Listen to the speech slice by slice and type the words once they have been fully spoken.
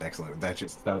Excellent. That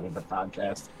just started the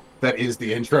podcast. That is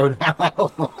the intro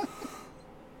now.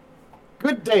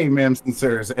 Good day, ma'ams and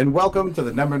sirs, and welcome to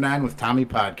the Number 9 with Tommy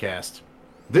podcast.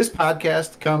 This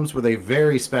podcast comes with a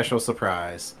very special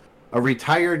surprise. A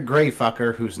retired gray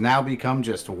fucker who's now become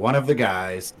just one of the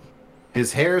guys.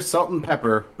 His hair is salt and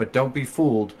pepper, but don't be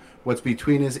fooled. What's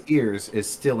between his ears is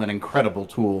still an incredible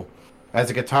tool.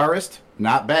 As a guitarist,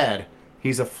 not bad.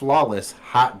 He's a flawless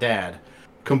hot dad.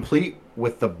 Complete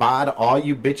with the bod all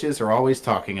you bitches are always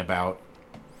talking about.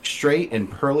 Straight and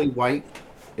pearly white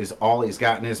is all he's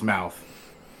got in his mouth.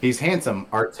 He's handsome,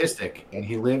 artistic, and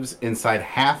he lives inside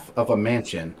half of a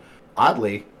mansion.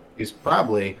 Oddly, he's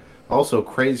probably also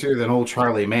crazier than old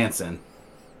Charlie Manson.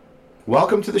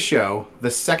 Welcome to the show, the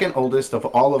second oldest of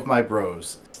all of my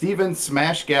bros. Steven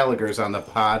Smash Gallagher's on the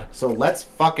pod, so let's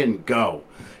fucking go.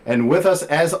 And with us,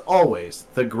 as always,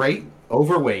 the great,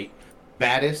 overweight,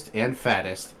 baddest and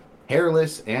fattest,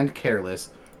 hairless and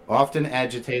careless, often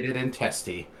agitated and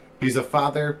testy. He's a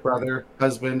father, brother,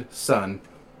 husband, son,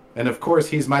 and of course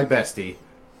he's my bestie,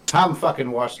 Tom fucking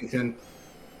Washington.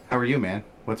 How are you, man?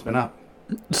 What's been up?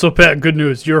 So, Pat, good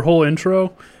news. Your whole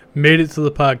intro made it to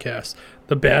the podcast.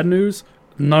 The bad news,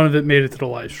 none of it made it to the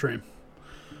live stream.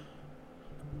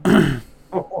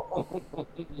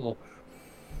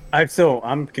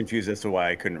 I'm confused as to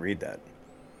why I couldn't read that.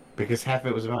 Because half of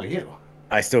it was about you.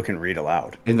 I still can read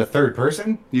aloud. In the third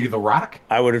person? You the Rock?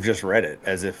 I would have just read it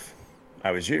as if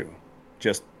I was you,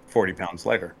 just 40 pounds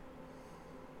lighter.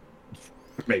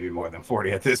 Maybe more than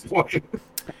 40 at this point.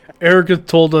 Erica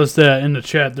told us that in the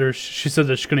chat. She said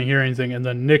that she couldn't hear anything, and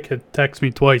then Nick had texted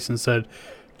me twice and said,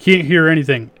 can't hear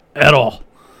anything at all.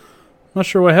 Not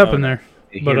sure what happened there.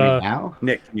 You But hear me now?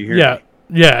 Nick, can you hear me?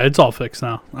 Yeah, it's all fixed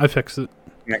now. I fixed it.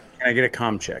 Can I get a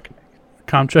comm check?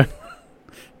 Comm check.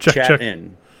 Chat check.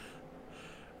 in.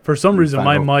 For some reason,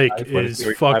 my 5 mic by 5, is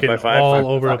 5 fucking by 5, all 5 by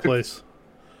over the 5. place.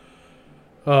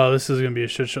 Oh, this is going to be a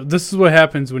shit show. This is what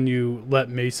happens when you let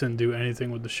Mason do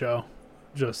anything with the show.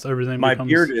 Just everything My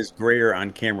becomes... beard is grayer on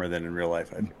camera than in real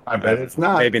life. I bet it's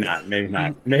not. Maybe not. Maybe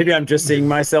not. Maybe I'm just seeing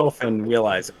myself and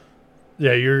realizing.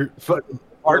 Yeah, you're...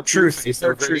 Our truth Face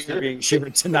are over here. being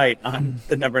shared tonight on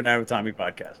the Number 9 with Tommy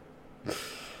podcast.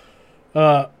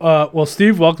 Well,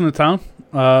 Steve, welcome to town.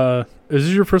 Is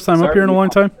this your first time up here in a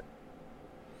long time?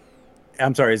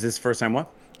 I'm sorry, is this the first time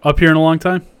what? Up here in a long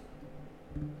time?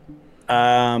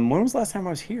 When was the last time I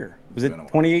was here? Was it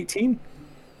 2018?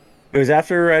 It was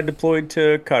after I deployed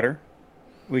to Qatar.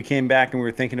 We came back and we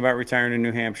were thinking about retiring in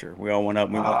New Hampshire. We all went up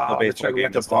and we went to the baseball we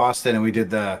game. went to Boston and we did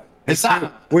the...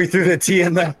 We threw the tea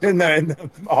in the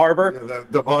harbor.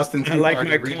 The Boston I Tea like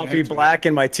Party my coffee black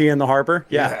and my tea in the harbor.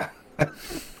 Yeah.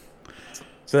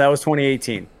 So that was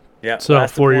 2018. Yeah. So,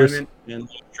 last 4 years. deployment and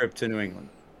trip to New England.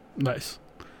 Nice.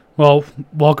 Well,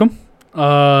 welcome.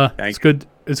 It's good.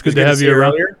 It's good to have you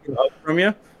around. Earlier. Good hug from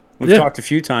you. We've Yeah. talked a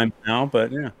few times now,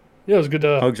 but yeah, Yeah, it was good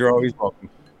to... hugs are always welcome.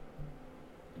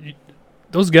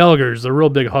 Those Gallaghers, they're real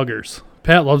big huggers.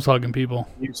 Pat loves hugging people.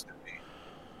 Used to be.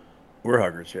 We're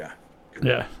huggers, yeah.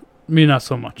 Yeah. Me, not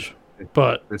so much.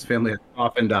 But, This family has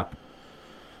softened up.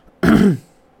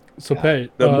 so Pat...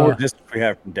 The more distance we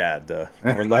have from Dad, the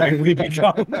more loving we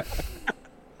become.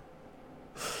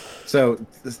 So,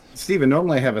 Steven,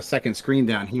 normally I have a second screen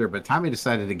down here, but Tommy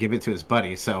decided to give it to his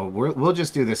buddy. So we'll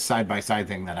just do this side-by-side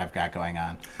thing that I've got going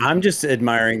on. I'm just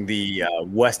admiring the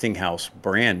Westinghouse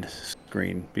brand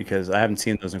screen because I haven't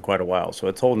seen those in quite a while, so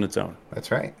it's holding its own. That's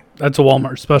right. That's a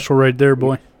Walmart special right there,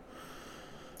 boy.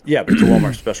 Yeah, but it's a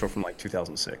Walmart special from like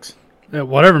 2006. Yeah,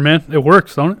 whatever, man. It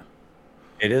works, don't it?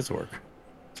 It is work.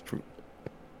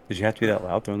 Did you have to be that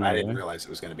loud throwing that I didn't away? realize it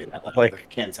was going to be that loud. Like- The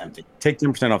can's empty. Take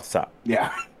 10% off the top.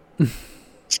 Yeah.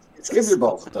 Give your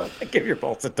balls a tug. Give your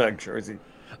bolts a tug, Jersey.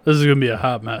 This is going to be a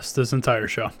hot mess, this entire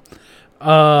show.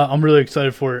 I'm really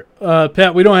excited for it.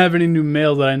 Pat, we don't have any new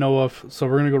mail that I know of, so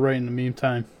we're going to go right in the meme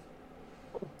time.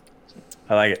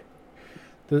 I like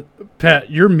it.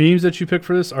 Pat, your memes that you pick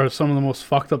for this are some of the most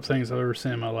fucked up things I've ever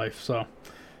seen in my life, so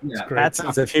it's great. That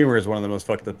sense of humor is one of the most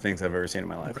fucked up things I've ever seen in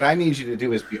my life. What I need you to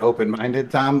do is be open-minded,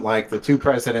 Tom, like the two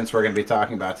presidents we're going to be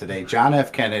talking about today, John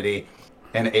F. Kennedy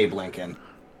and Abe Lincoln.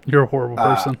 You're a horrible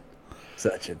person.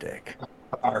 Such a dick.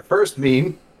 Our first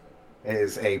meme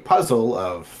is a puzzle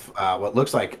of what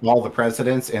looks like all the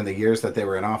presidents and the years that they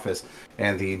were in office,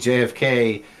 and the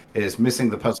JFK is missing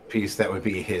the puzzle piece that would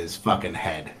be his fucking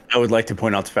head. I would like to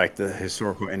point out the fact that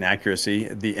historical inaccuracy.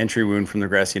 The entry wound from the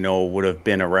grassy knoll would have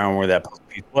been around where that puzzle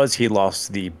piece was. He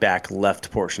lost the back left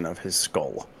portion of his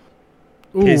skull.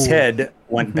 His Ooh. head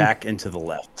went back into the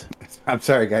left. I'm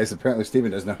sorry, guys. Apparently,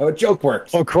 Steven doesn't know how a joke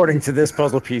works. According to this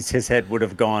puzzle piece, his head would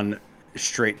have gone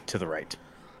straight to the right.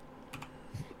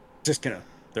 Just gonna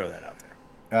Throw that out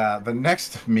there. The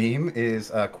next meme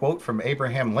is a quote from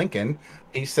Abraham Lincoln.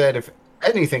 He said, "If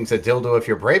anything's a dildo, if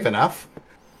you're brave enough."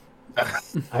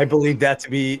 I believe that to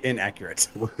be inaccurate.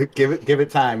 Give it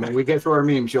time. When we get through our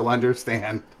memes, you'll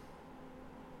understand.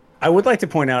 I would like to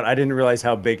point out I didn't realize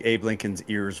how big Abe Lincoln's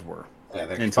ears were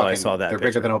until I saw that. They're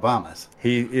picture. bigger than Obama's.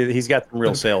 He's got some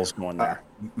real sales going there.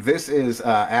 This is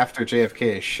after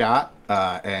JFK is shot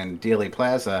and Dealey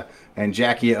Plaza, and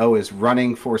Jackie O is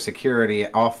running for security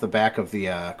off the back of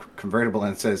the convertible,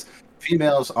 and it says,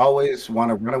 "Females always want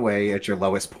to run away at your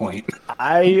lowest point."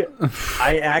 I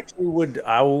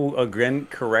will again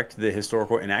correct the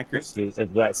historical inaccuracy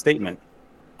of that statement.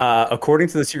 According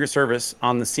to the Secret Service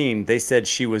on the scene, they said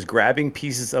she was grabbing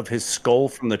pieces of his skull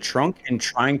from the trunk and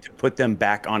trying to put them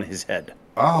back on his head.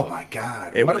 Oh my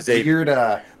God! It what was a weird.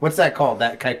 What's that called?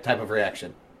 That type of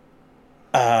reaction?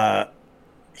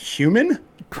 Human?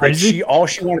 Crazy? Like all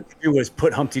she wanted to do was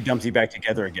put Humpty Dumpty back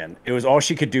together again. It was all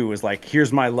she could do was like,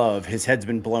 here's my love. His head's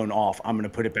been blown off. I'm going to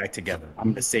put it back together. I'm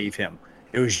going to save him.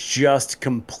 It was just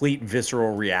complete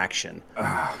visceral reaction.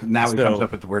 Now he comes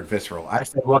up with the word visceral. I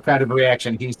said, what kind of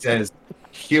reaction? He says,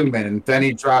 human. And then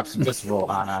he drops visceral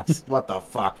on us. What the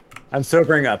fuck? I'm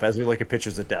sobering up as we look at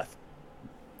pictures of death.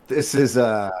 This is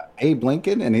Abe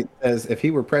Lincoln, and it says, if he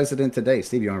were president today.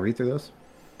 Steve, you want to read through those?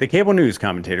 The cable news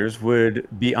commentators would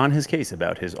be on his case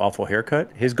about his awful haircut,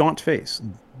 his gaunt face,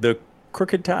 the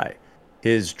crooked tie,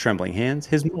 his trembling hands,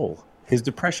 his mole, his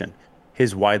depression,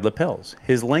 his wide lapels,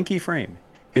 his lanky frame,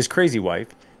 his crazy wife,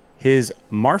 his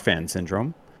Marfan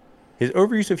syndrome, his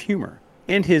overuse of humor,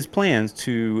 and his plans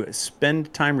to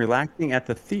spend time relaxing at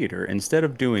the theater instead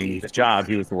of doing the job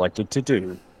he was elected to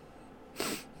do.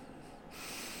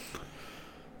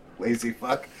 Lazy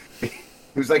fuck. He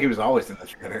was like he was always in the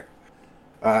theater.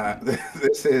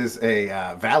 This is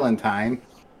a Valentine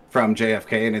from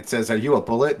JFK, and it says, "Are you a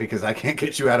bullet? Because I can't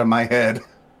get you out of my head."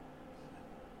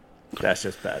 That's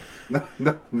just bad.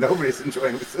 No, nobody's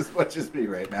enjoying this as much as me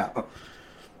right now.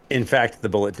 In fact, the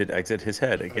bullet did exit his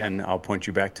head. Again, I'll point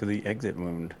you back to the exit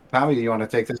wound. Tommy, do you want to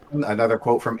take this one? Another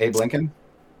quote from Abe Lincoln?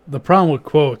 The problem with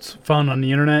quotes found on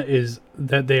the internet is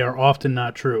that they are often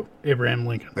not true. Abraham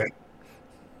Lincoln.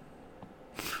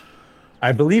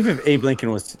 I believe if Abe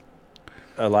Lincoln was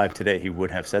alive today, he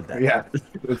would have said that. Yeah,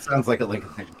 it sounds like a Lincoln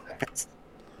thing.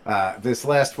 This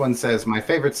last one says, "My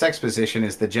favorite sex position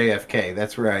is the JFK.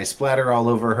 That's where I splatter all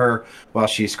over her while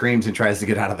she screams and tries to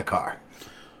get out of the car."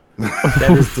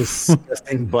 That is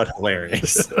disgusting but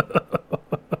hilarious.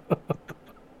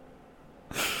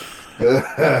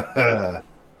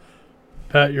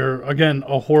 Pat, you're, again,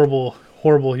 a horrible,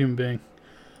 horrible human being.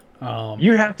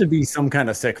 You have to be some kind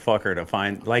of sick fucker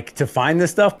to find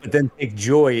this stuff, but then take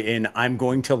joy in I'm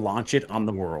going to launch it on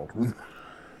the world.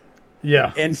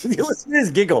 Yeah. And you listen to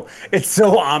his giggle. It's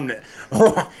so ominous.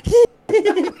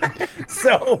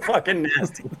 So fucking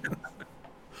nasty.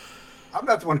 I'm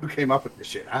not the one who came up with this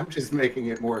shit. I'm just making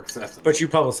it more accessible. But you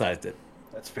publicized it.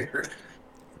 That's fair.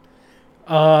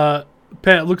 Pat,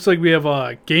 it looks like we have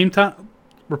a game time.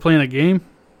 We're playing a game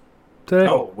today.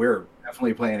 Oh, we're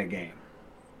definitely playing a game.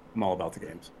 I'm all about the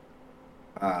games.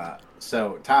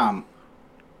 So, Tom,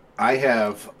 I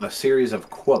have a series of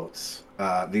quotes.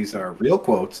 These are real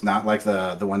quotes, not like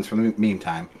the ones from the meme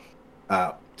time.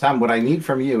 Tom, what I need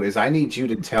from you is I need you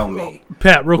to tell me.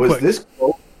 Pat, real quick. This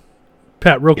quote?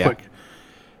 Pat, real quick.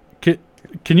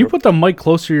 Can you put the mic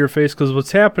closer to your face? Because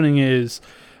what's happening is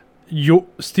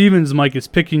Steven's mic is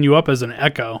picking you up as an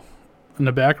echo in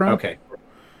the background. Okay.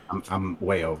 I'm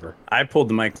way over. I pulled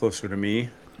the mic closer to me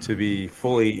to be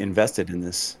fully invested in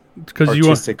this Because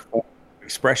artistic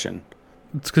expression.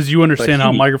 It's because you understand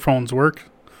how microphones work.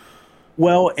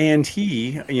 Well, and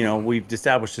he, we've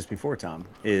established this before, Tom,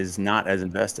 is not as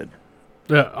invested.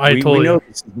 Yeah, we know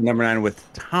this is the Number 9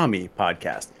 with Tommy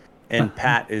podcast, and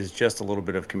Pat is just a little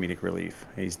bit of comedic relief.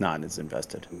 He's not as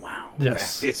invested. Wow.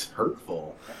 Yes. It's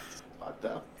hurtful. That's fucked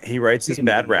up. He writes his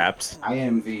bad raps. I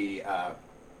am the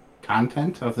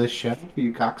content of this show,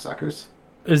 you cocksuckers.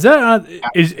 Is that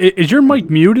is your mic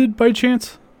muted by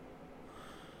chance?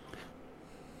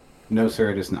 No,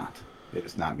 sir, it is not. It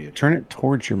is not muted. Turn it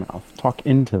towards your mouth. Talk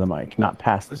into the mic, not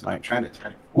past the mic. I'm trying to.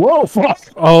 Whoa, fuck!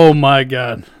 Oh my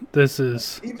god, this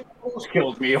is. Even almost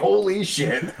killed me. Holy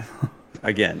shit!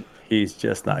 Again, he's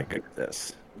just not good at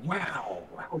this. Wow,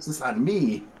 how is this on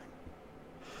me?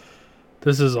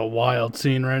 This is a wild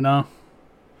scene right now.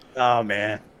 Oh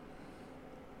man,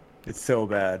 it's so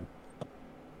bad.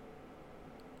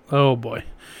 Oh boy.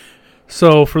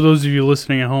 So for those of you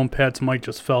listening at home, Pat's mic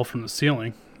just fell from the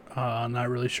ceiling. Not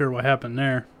really sure what happened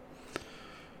there.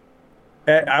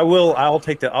 I'll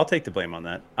take the blame on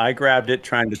that. I grabbed it,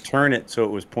 trying to turn it so it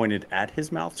was pointed at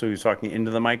his mouth, so he was talking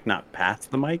into the mic, not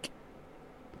past the mic.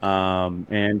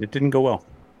 And it didn't go well.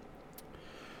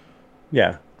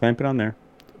 Yeah, clamp it on there.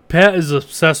 Pat is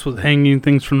obsessed with hanging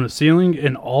things from the ceiling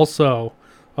and also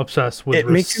obsessed with... It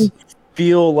makes him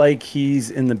feel like he's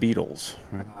in the Beatles.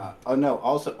 Right? Oh, no.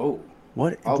 Also,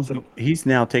 What? Also, He's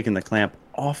now taking the clamp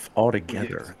off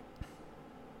altogether.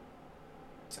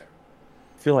 Sorry.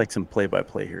 I feel like some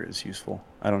play-by-play here is useful.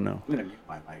 I don't know. I'm going to mute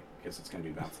my mic because it's going to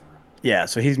be bouncing around. Yeah,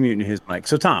 so he's muting his mic.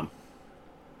 So, Tom,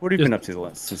 what have you been up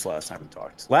to since last time we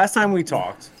talked? Last time we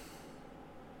talked,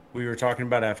 we were talking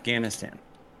about Afghanistan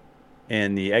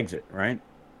and the exit, right?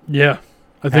 Yeah,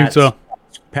 I think so.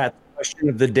 Pat, the question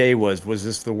of the day was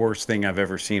this the worst thing I've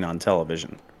ever seen on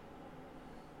television?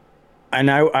 And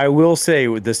I will say,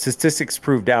 the statistics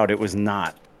proved out it was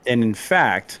not. And in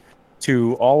fact,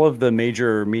 to all of the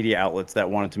major media outlets that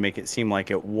wanted to make it seem like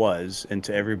it was, and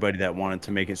to everybody that wanted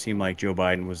to make it seem like Joe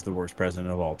Biden was the worst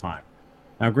president of all time.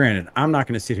 Now, granted, I'm not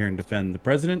going to sit here and defend the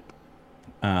president.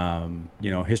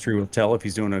 History will tell if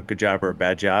he's doing a good job or a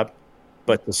bad job.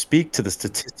 But to speak to the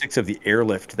statistics of the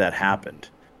airlift that happened,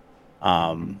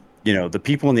 the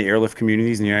people in the airlift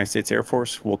communities in the United States Air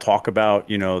Force will talk about,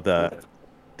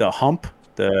 the hump,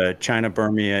 the China,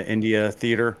 Burma, India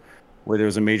theater, where there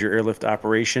was a major airlift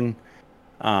operation.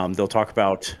 They'll talk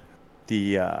about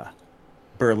the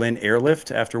Berlin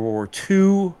airlift after World War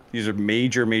II. These are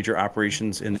major, major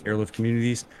operations in the airlift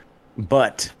communities.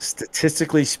 But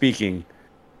statistically speaking,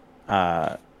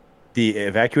 the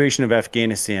evacuation of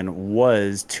Afghanistan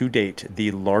was, to date, the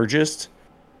largest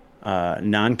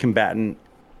non-combatant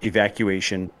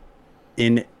evacuation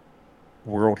in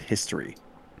world history.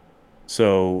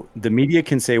 So the media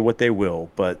can say what they will,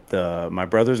 but my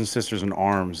brothers and sisters in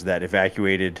arms that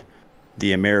evacuated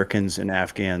the Americans and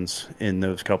Afghans in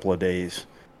those couple of days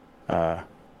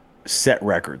set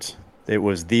records. It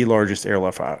was the largest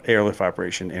airlift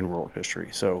operation in world history.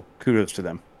 So kudos to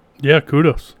them. Yeah,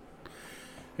 kudos.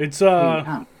 It's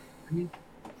no,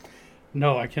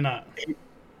 I cannot.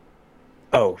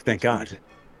 Oh, thank God.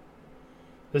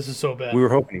 This is so bad. We were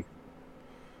hoping.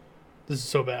 This is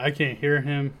so bad. I can't hear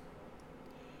him.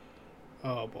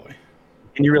 Oh boy.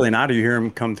 Can you really not? Do you hear him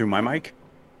come through my mic?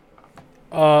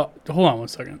 Hold on 1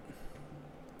 second.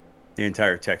 The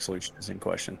entire tech solution is in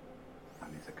question.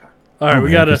 All right,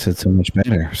 we got it. It's so much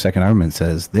better. Second Armament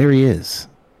says, there he is.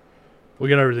 We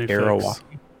got everything fixed.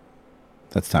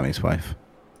 That's Tommy's wife.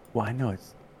 Well, I know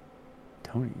it's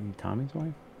Tony. Tommy's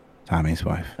wife? Tommy's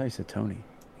wife. I thought you said Tony.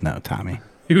 No, Tommy.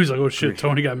 He was like, oh shit,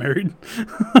 Tony got married.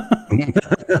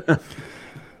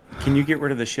 Can you get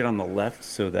rid of the shit on the left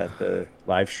so that the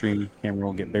live stream camera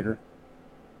will get bigger?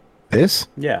 This?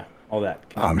 Yeah, all that.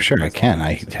 I'm sure I can.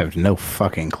 I have no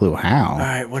fucking clue how. All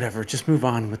right, whatever. Just move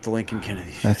on with the Lincoln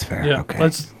Kennedy. That's fair. Yeah, okay.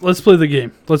 Let's play the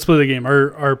game. Let's play the game.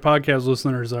 Our podcast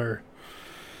listeners are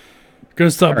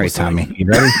gonna stop. All right, Tommy, you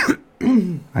ready?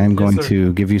 I am going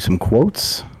to give you some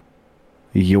quotes.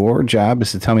 Your job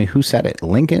is to tell me who said it,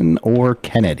 Lincoln or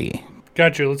Kennedy.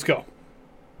 Gotcha. Let's go.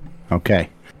 Okay.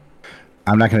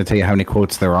 I'm not going to tell you how many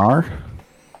quotes there are,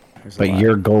 but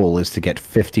your goal is to get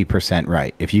 50%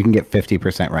 right. If you can get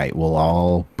 50% right, we'll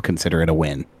all consider it a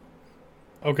win.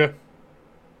 Okay.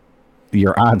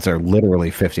 Your odds are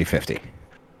literally 50-50.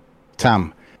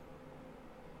 Tom,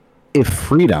 if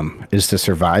freedom is to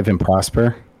survive and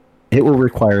prosper, it will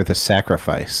require the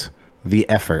sacrifice, the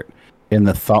effort, and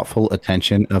the thoughtful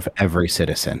attention of every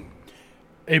citizen.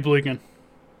 Abe Lincoln.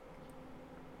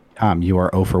 Tom, you are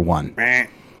 0 for 1.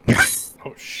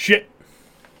 Oh, shit.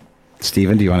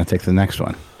 Steven, do you want to take the next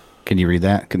one? Can you read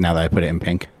that now that I put it in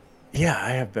pink? Yeah, I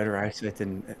have better eyesight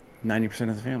than 90%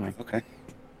 of the family. Okay.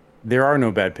 There are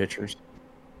no bad pictures.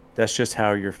 That's just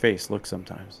how your face looks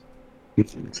sometimes.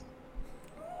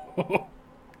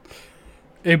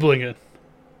 Abe Lincoln.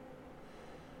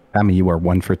 Tommy, you are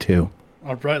 1 for 2.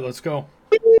 All right, let's go.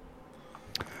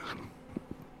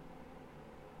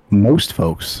 Most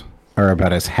folks are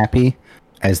about as happy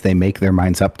as they make their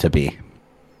minds up to be.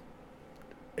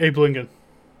 Abe Lincoln.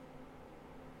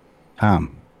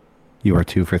 Tom, you are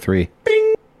 2 for 3.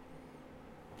 Bing!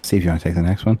 See if you want to take the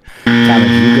next one. Tom, if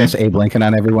you guess Abe Lincoln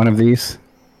on every one of these,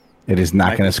 it is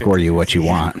not going to score you what you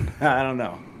want. I don't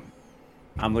know.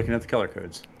 I'm looking at the color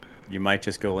codes. You might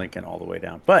just go Lincoln all the way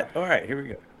down. But, all right, here we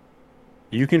go.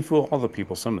 You can fool all the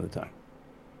people some of the time.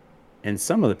 And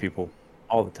some of the people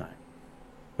all the time.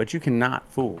 But you cannot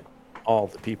fool all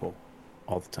the people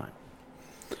all the time.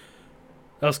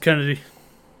 That was Kennedy.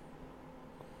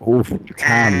 Oof,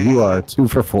 Tom, you are 2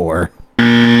 for 4.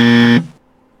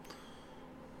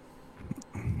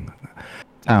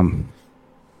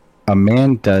 A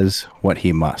man does what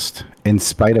he must, in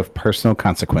spite of personal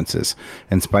consequences,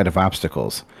 in spite of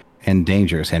obstacles and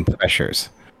dangers and pressures.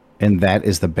 And that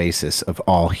is the basis of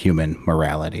all human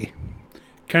morality.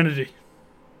 Kennedy.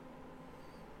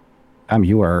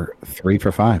 You are 3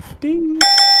 for 5. Ding.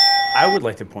 I would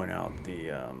like to point out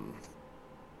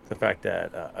the fact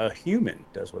that a human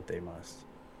does what they must,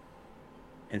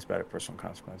 in spite of personal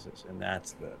consequences, and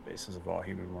that's the basis of all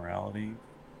human morality.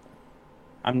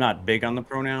 I'm not big on the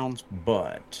pronouns,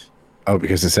 but Oh,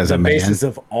 because it says the a man. basis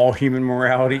of all human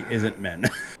morality isn't men.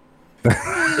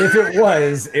 If it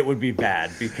was, it would be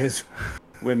bad because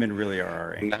women really are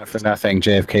our angels. Not for nothing,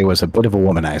 JFK was a bit of a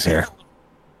womanizer.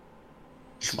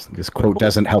 This quote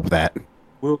doesn't help that.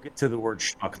 We'll get to the word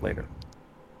schmuck later.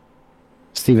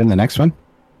 Steven, the next one?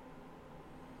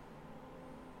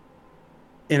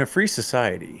 In a free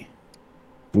society,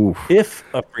 Oof. if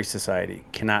a free society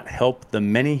cannot help the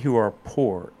many who are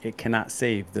poor, it cannot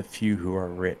save the few who are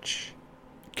rich.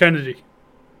 Kennedy.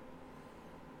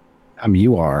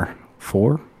 You are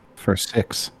 4 for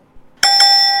 6.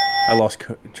 I lost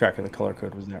track of the color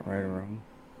code. Was that right or wrong?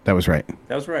 That was right.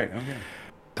 That was right. Okay.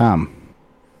 Tom,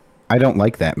 I don't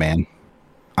like that man.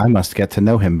 I must get to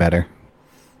know him better.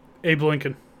 Abe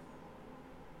Lincoln.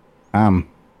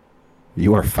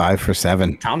 You are 5 for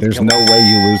 7. Tom's There's killing no it. way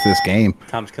you lose this game.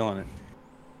 Tom's killing it.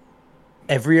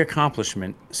 Every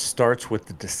accomplishment starts with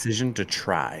the decision to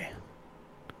try.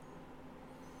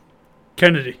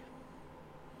 Kennedy.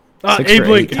 6 Abe for 8.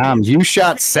 Lincoln. Tom, you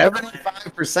shot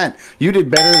 75%. You did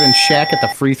better than Shaq at the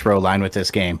free throw line with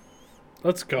this game.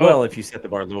 Let's go. Well, if you set the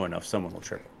bar low enough, someone will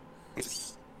trip.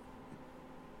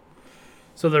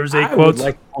 So there's 8 I would quotes.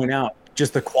 like to point out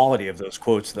just the quality of those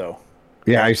quotes, though.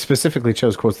 Yeah, I specifically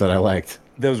chose quotes that I liked.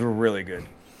 Those were really good.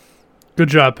 Good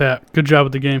job, Pat. Good job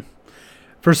with the game.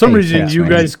 For some Hey, reason, Pat, you man.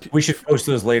 guys. We should post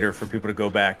those later for people to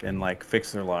go back and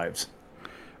fix their lives.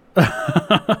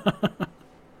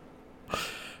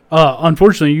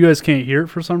 Unfortunately, you guys can't hear it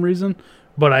for some reason,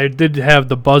 but I did have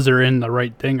the buzzer in the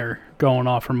right dinger going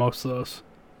off for most of those.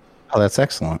 Oh, that's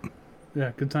excellent.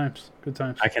 Yeah, good times. Good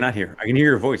times. I cannot hear. I can hear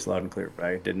your voice loud and clear, but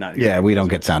I did not hear Yeah, your we don't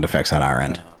voice. get sound effects on our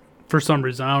end. For some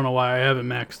reason, I don't know why I have it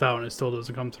maxed out and it still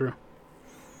doesn't come through.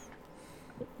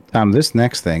 Tom, this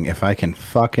next thing, if I can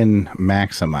fucking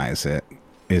maximize it,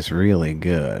 is really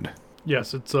good.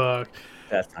 Yes, it's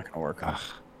That's not going to work.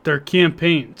 their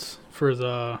campaigns for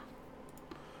the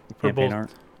for Campaign both.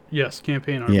 art. Yes,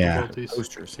 campaign art Yeah. for both these.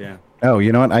 Posters, yeah. Oh,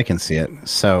 you know what? I can see it.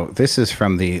 So this is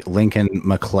from the Lincoln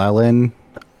McClellan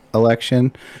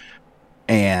election,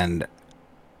 and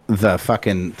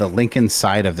the Lincoln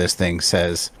side of this thing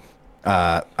says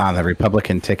on the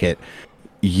Republican ticket,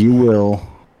 you will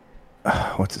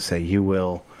what's it say? You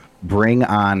will bring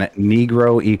on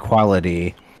Negro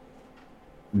equality,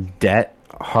 debt,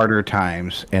 harder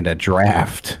times, and a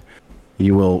draft.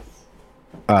 You will.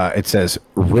 It says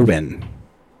ruin.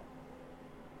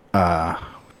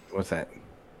 What's that?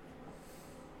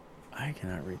 I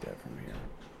cannot read that from here.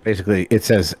 Basically, it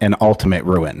says an ultimate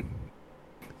ruin.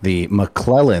 The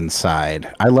McClellan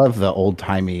side, I love the old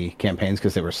timey campaigns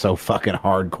because they were so fucking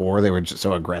hardcore. They were just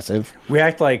so aggressive. We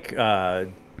act like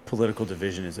political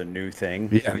division is a new thing.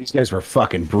 Yeah, these guys were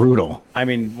fucking brutal. I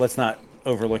mean, let's not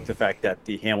overlook the fact that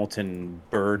the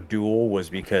Hamilton-Burr duel was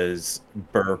because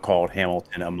Burr called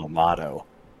Hamilton a mulatto.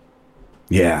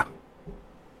 Yeah.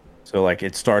 So,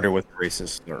 it started with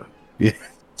racist slur. Yeah.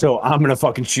 So, I'm going to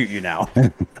fucking shoot you now.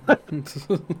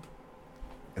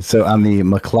 So on the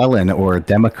McClellan or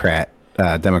Democratic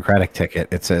ticket,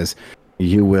 it says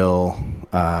you will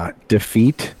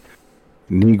defeat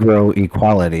Negro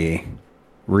equality,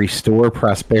 restore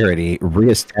prosperity,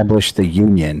 reestablish the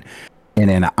Union in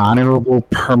an honorable,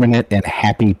 permanent, and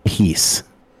happy peace.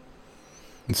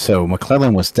 And so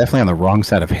McClellan was definitely on the wrong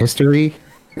side of history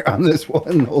on this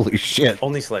one. Holy shit.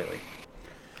 Only slightly.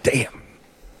 Damn.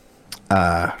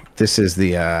 This is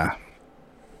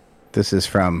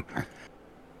from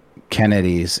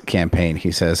Kennedy's campaign.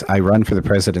 He says, I run for the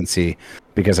presidency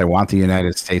because I want the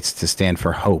United States to stand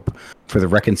for hope, for the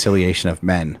reconciliation of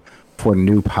men, for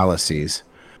new policies.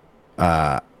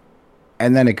 And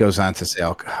then it goes on to say,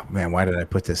 oh, man, why did I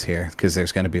put this here? Because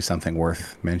there's going to be something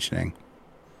worth mentioning.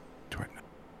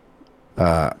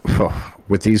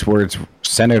 With these words,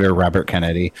 Senator Robert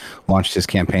Kennedy launched his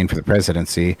campaign for the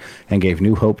presidency and gave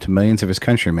new hope to millions of his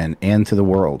countrymen and to the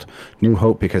world. New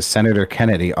hope because Senator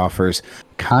Kennedy offers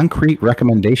concrete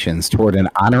recommendations toward an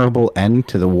honorable end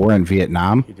to the war in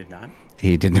Vietnam. He did not.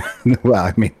 He didn't. Well,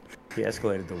 I mean, He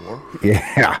escalated the war.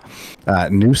 yeah.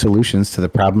 New solutions to the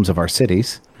problems of our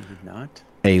cities. He did not.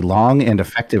 A long and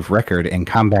effective record in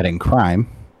combating crime.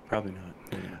 Probably not.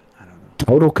 Maybe not. I don't know.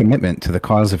 total commitment to the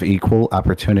cause of equal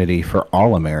opportunity for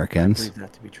all I Americans, believe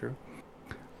that to be true.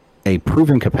 a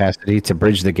proven capacity to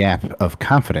bridge the gap of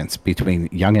confidence between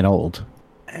young and old,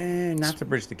 And not to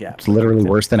bridge the gap. It's literally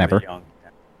worse than Pretty ever. young.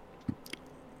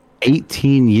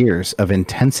 18 years of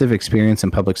intensive experience in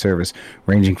public service,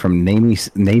 ranging from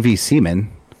Navy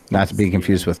seaman, not to be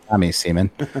confused with Tommy Seaman,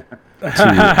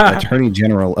 to Attorney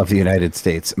General of the United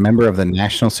States, member of the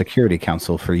National Security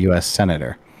Council for U.S.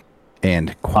 Senator,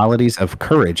 and qualities of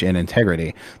courage and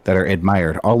integrity that are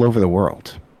admired all over the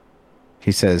world.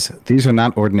 He says, these are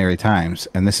not ordinary times,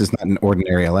 and this is not an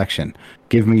ordinary election.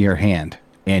 Give me your hand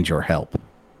and your help.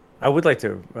 I would like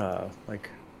to,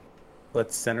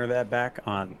 let's center that back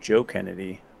on Joe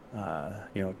Kennedy,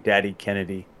 Daddy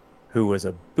Kennedy, who was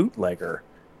a bootlegger.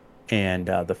 And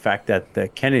the fact that the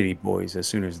Kennedy boys, as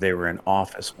soon as they were in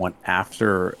office, went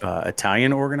after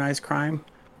Italian organized crime,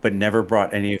 but never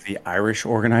brought any of the Irish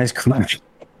organized crime.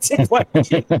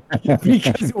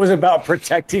 Because it was about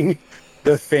protecting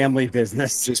the family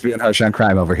business. Just being harsh on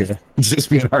crime over here. Just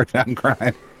being harsh on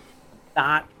crime.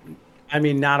 Not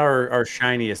our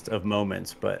shiniest of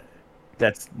moments, but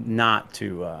that's not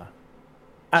to,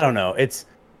 I don't know. It's,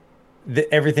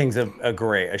 everything's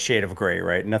a shade of gray,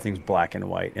 right? Nothing's black and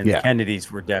white. And the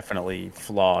Kennedys were definitely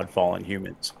flawed, fallen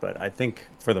humans. But I think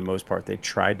for the most part, they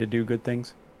tried to do good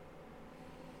things.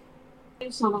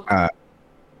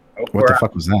 What the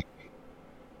fuck was that?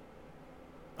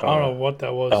 I don't know what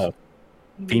that was.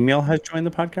 Female has joined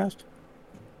the podcast.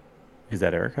 Is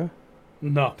that Erica?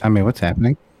 No. I mean, what's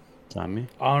happening? It's not me.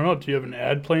 I don't know. Do you have an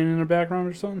ad playing in the background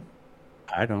or something?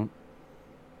 I don't.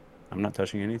 I'm not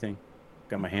touching anything.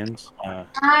 Got my hands.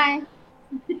 Hi.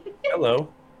 Hello.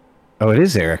 Oh, it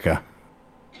is Erica.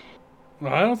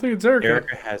 I don't think it's Erica.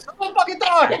 Erica has. Oh, fucking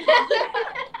dog!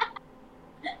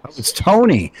 Oh, it's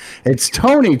Tony. It's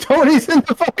Tony. Tony's in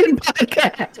the fucking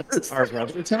podcast. Our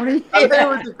brother Tony. I'm there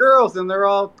with the girls, and they're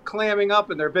all clamming up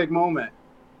in their big moment.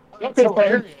 That's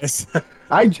hilarious.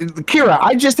 Kira,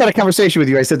 I just had a conversation with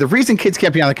you. I said the reason kids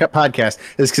can't be on the podcast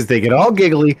is because they get all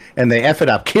giggly and they F it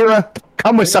up. Kira,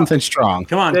 come with something strong.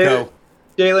 Come on, They- go.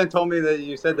 Jalen told me that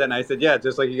you said that, and I said, yeah,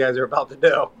 just like you guys are about to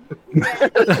do.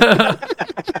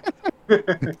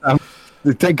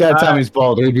 Thank God Tommy's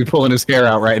bald. He'd be pulling his hair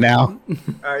out right now.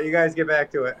 All right, you guys get back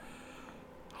to it.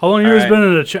 How long you All guys right. been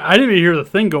in the chat? I didn't even hear the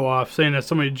thing go off saying that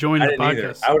somebody joined I the didn't either.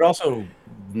 podcast. I would also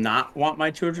not want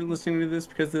my children listening to this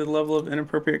because of the level of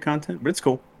inappropriate content, but it's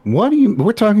cool.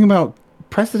 We're talking about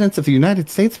presidents of the United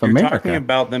States of You're America. talking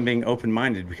about them being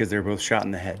open-minded because they're both shot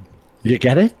in the head. You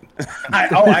get it?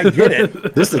 I get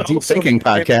it. This is a deep thinking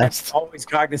podcast. Always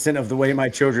cognizant of the way my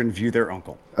children view their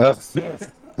uncle. That's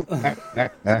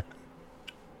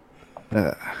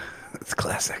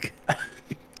classic.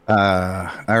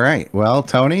 All right. Well,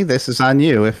 Tony, this is on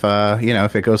you. If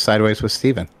if it goes sideways with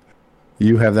Steven,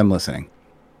 you have them listening.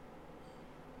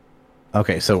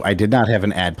 Okay, so I did not have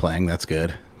an ad playing. That's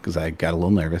good because I got a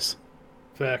little nervous.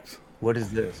 Facts. What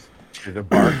is this? There's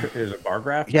a bar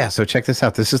graph? Yeah. So check this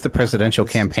out. This is the presidential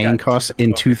campaign costs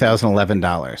in 2011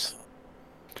 dollars.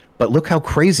 But look how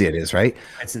crazy it is, right?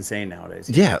 It's insane nowadays.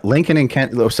 Yeah, Lincoln and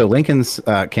Lincoln's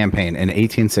campaign in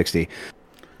 1860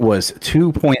 was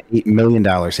 $2.8 million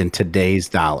in today's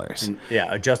dollars. And,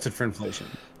 yeah, adjusted for inflation.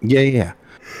 Yeah.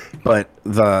 But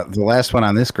the last one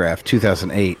on this graph,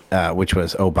 2008, which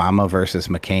was Obama versus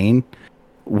McCain,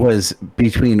 was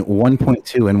between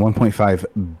 1.2 and 1.5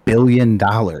 billion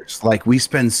dollars. Like, we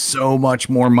spend so much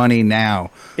more money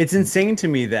now. It's insane to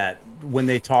me that when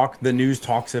they talk, the news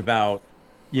talks about,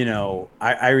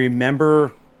 I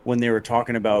remember when they were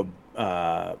talking about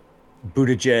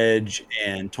Buttigieg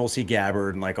and Tulsi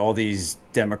Gabbard and like all these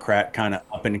Democrat kind of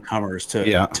up and comers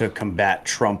to combat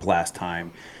Trump last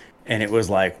time. And it was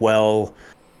like, well,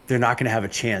 they're not going to have a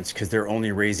chance because they're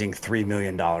only raising $3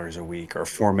 million a week or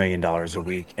 $4 million a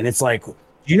week. And it's like, do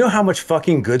you know how much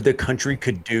fucking good the country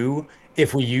could do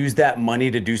if we use that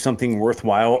money to do something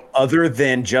worthwhile other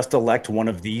than just elect one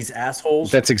of these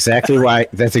assholes? That's exactly why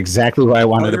I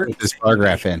wanted to put this bar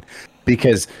graph in.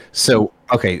 Because so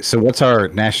what's our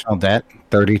national debt?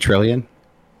 30 trillion?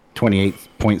 28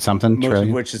 point something Most trillion?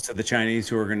 of which is to the Chinese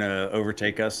who are going to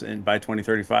overtake us by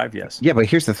 2035. Yes. Yeah, but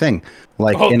here's the thing.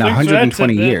 Like, Oh, in thanks for that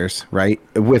 120 tidbit. years, right,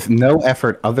 with no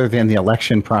effort other than the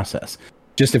election process,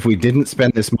 just if we didn't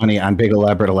spend this money on big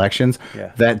elaborate elections,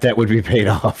 Yeah. that debt would be paid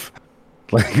off.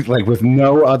 Like with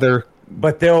no other.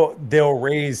 But they'll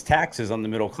raise taxes on the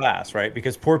middle class, right?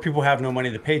 Because poor people have no money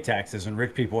to pay taxes, and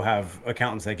rich people have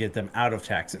accountants that get them out of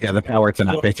taxes. Yeah, the power to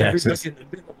not So pay everybody taxes. in the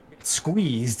middle gets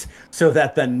squeezed so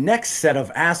that the next set of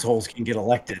assholes can get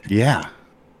elected. Yeah.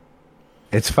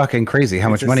 It's fucking crazy how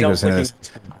much It's a money goes into this.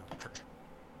 self-licking-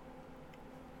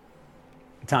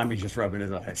 Tommy's just rubbing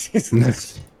his eyes.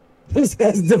 This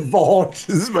has divulged.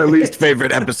 This is my least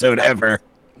favorite episode ever.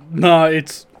 No,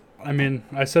 it's. I mean,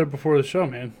 I said it before the show,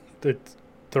 man.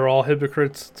 They're all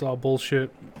hypocrites. It's all bullshit.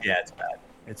 Yeah, it's bad.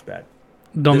 It's bad.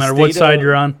 Don't The matter what state side of-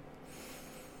 you're on.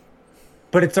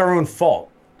 But it's our own fault.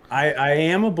 I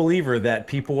am a believer that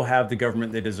people will have the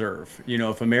government they deserve. You know,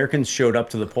 if Americans showed up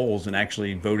to the polls and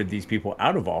actually voted these people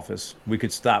out of office, we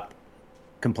could stop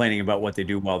complaining about what they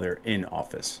do while they're in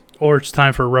office. Or it's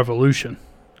time for a revolution.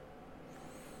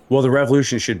 Well, the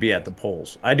revolution should be at the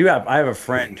polls. I have a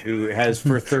friend who has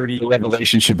for 30 The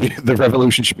revolution should be at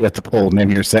the poll.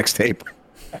 Name your sex tape.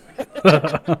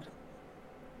 I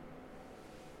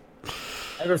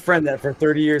have a friend that for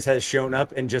 30 years has shown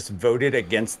up and just voted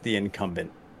against the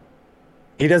incumbent.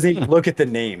 He doesn't even look at the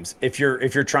names. If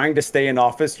you're trying to stay in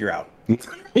office, you're out.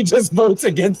 He just votes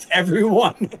against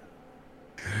everyone.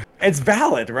 It's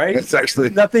valid, right? It's actually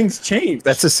Nothing's changed.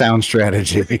 that's a sound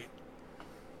strategy.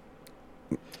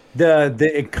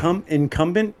 The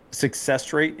incumbent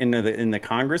success rate in the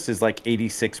Congress is like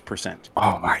 86%.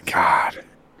 Oh my god.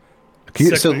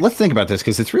 So Sickening. let's think about this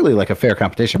because it's really like a fair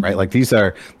competition, right? Like these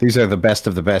are the best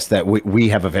of the best that we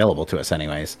have available to us,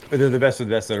 anyways. But they're the best of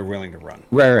the best that are willing to run.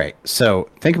 Right. So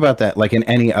think about that, like in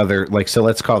any other, like so.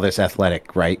 Let's call this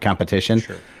athletic, right? Competition.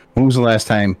 Sure. When was the last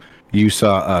time you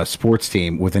saw a sports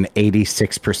team with an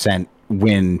 86%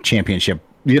 win championship?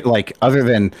 Like other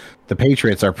than the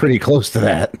Patriots are pretty close to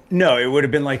that. No, it would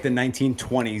have been like the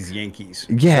 1920s Yankees.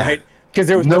 Yeah. Right? Because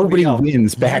there was Nobody else.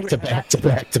 wins back to back to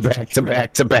back to back to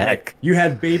back to back. You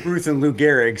had Babe Ruth and Lou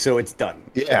Gehrig, so it's done.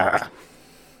 Yeah.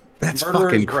 That's Murderers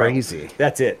fucking row. crazy.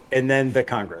 That's it. And then the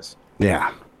Congress.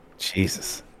 Yeah.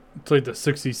 Jesus. It's like the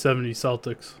 60s, 70s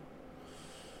Celtics.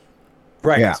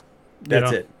 Right. Yeah.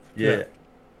 That's You know? it. Yeah. Yeah.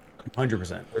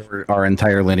 100%. Our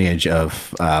entire lineage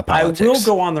of politics. I will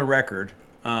go on the record,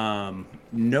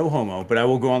 no homo, but I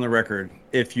will go on the record.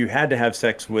 If you had to have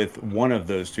sex with one of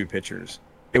those two pitchers,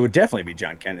 it would definitely be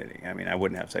John Kennedy. I mean, I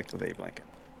wouldn't have sex with Abe Lincoln.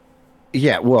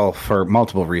 Yeah, well, for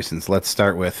multiple reasons. Let's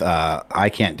start with I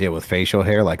can't deal with facial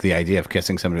hair. Like the idea of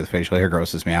kissing somebody with facial hair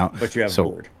grosses me out. But you have a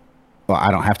beard. Well, I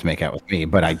don't have to make out with me,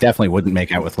 but I definitely wouldn't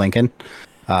make out with Lincoln.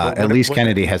 At least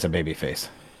Kennedy has a baby face.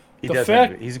 He The does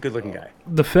fact- he's a good-looking guy.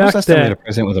 The Who's fact last time we had a that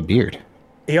president with a beard?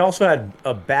 He also had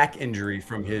a back injury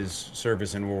from his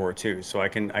service in World War II, so I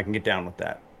can get down with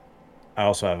that. I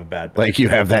also have a bad back. Like you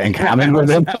have that in common with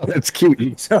him? That's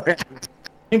cute. So,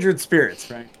 kindred spirits,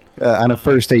 right? On a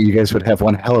first date, you guys would have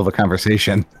one hell of a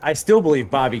conversation. I still believe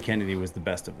Bobby Kennedy was the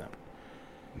best of them.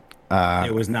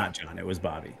 It was not John. It was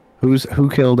Bobby. Who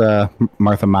killed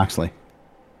Martha Moxley?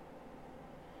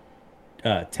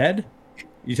 Ted?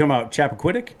 You talking about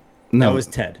Chappaquiddick? No. That was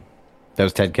Ted. That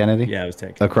was Ted Kennedy? Yeah, it was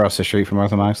Ted. Across the street from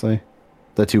Martha Moxley?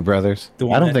 The two brothers? The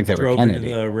one I don't that think they were drove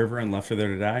Kennedy. into the river and left her there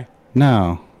to die?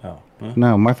 No. Oh, huh?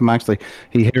 No, Martha Moxley,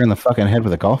 he hit her in the fucking head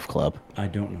with a golf club. I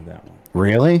don't know that one.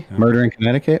 Really? Murder in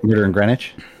Connecticut? Murder in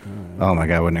Greenwich? Oh my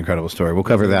god, what an incredible story. We'll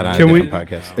cover that on Can a we- different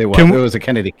podcast. It was, can it we- was a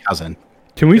Kennedy cousin.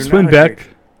 can we They're swing not a back great-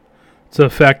 to the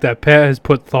fact that Pat has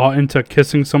put thought into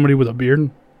kissing somebody with a beard,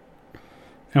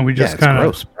 and we Yeah, just it's kind of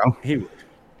gross, bro. He would.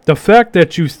 the fact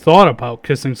that you thought about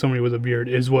kissing somebody with a beard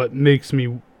is what makes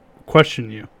me question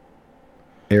you.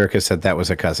 Erica said that was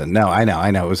a cousin. No, I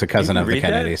know. It was a cousin can of the read that?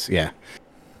 Kennedys. Yeah.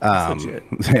 That's legit.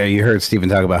 Yeah, you heard Stephen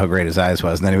talk about how great his eyes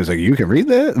was, and then he was like, "You can read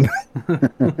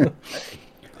that."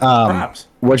 Props.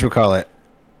 Whatchamacallit?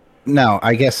 No,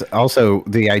 I guess also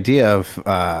the idea of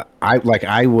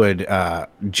I would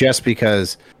just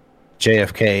because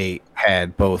JFK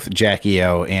had both Jackie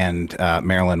O and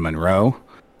Marilyn Monroe.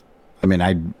 I mean,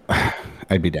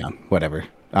 I'd be down. Whatever,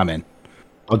 I'm in.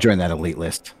 I'll join that elite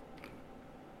list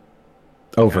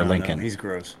over No, Lincoln. he's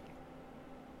gross.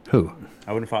 Who?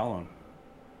 I wouldn't follow him.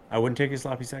 I wouldn't take his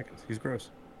sloppy seconds. He's gross.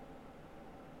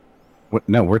 What?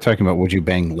 No, we're talking about would you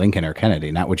bang Lincoln or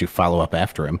Kennedy, not would you follow up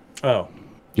after him. Oh.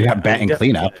 You got batting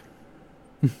definitely cleanup.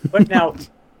 would. But now,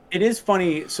 it is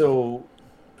funny. So,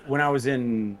 when I was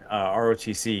in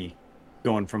ROTC,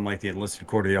 going from like the enlisted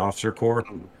corps to the officer corps,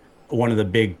 one of the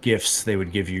big gifts they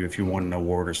would give you if you won an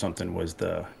award or something was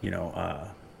the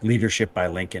Leadership by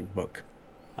Lincoln book,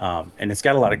 and it's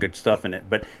got a lot of good stuff in it.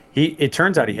 But it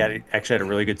turns out he actually had a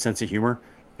really good sense of humor.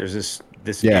 There's this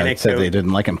Yeah, it said anecdote they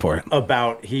didn't like him for it.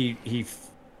 about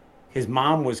his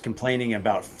mom was complaining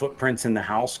about footprints in the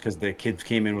house because the kids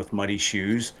came in with muddy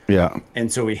shoes. Yeah. And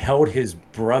so he held his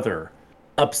brother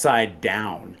upside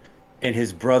down, and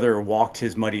his brother walked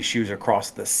his muddy shoes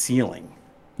across the ceiling.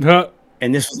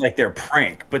 And this was like their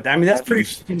prank. But I mean, that's pretty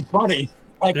fucking funny.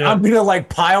 Like, Yeah. I'm gonna like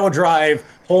pile drive,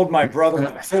 hold my brother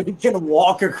up so he can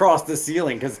walk across the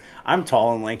ceiling because I'm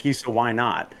tall and lanky, so why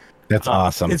not? That's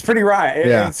awesome. It's pretty right.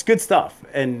 Yeah. It's good stuff,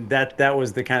 and that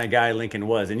was the kind of guy Lincoln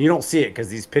was. And you don't see it because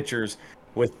these pictures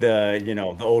with the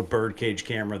the old birdcage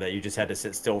camera that you just had to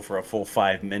sit still for a full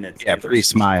 5 minutes. Yeah, pretty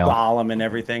smile, solemn and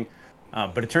everything.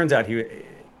 But it turns out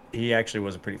he actually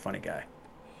was a pretty funny guy.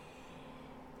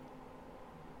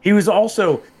 He was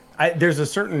also there's a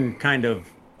certain kind of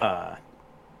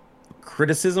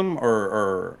criticism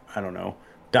or I don't know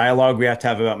dialogue we have to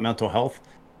have about mental health.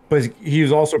 But he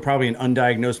was also probably an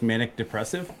undiagnosed manic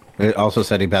depressive. It also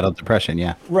said he battled depression,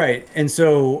 yeah. Right. And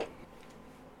so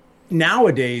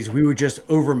nowadays we would just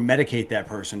over medicate that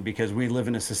person because we live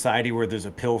in a society where there's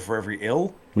a pill for every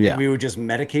ill. Yeah. We would just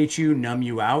medicate you, numb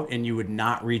you out, and you would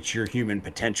not reach your human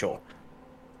potential.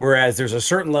 Whereas there's a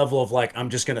certain level of like, I'm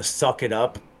just going to suck it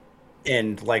up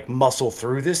and like muscle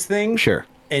through this thing. Sure.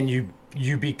 And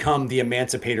you become the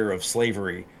emancipator of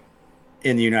slavery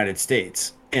in the United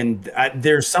States. And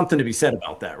there's something to be said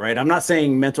about that, right? I'm not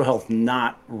saying mental health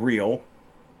not real,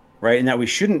 right? And that we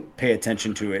shouldn't pay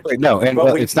attention to it. No, and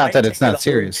well, it's not that it's not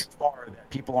serious. That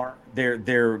people aren't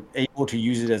they're able to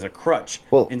use it as a crutch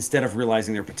instead of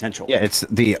realizing their potential. Yeah, it's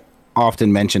the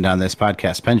often mentioned on this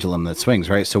podcast pendulum that swings,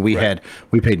 right? So we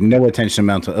paid no attention to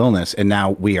mental illness, and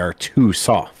now we are too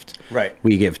soft. Right.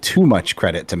 We give too much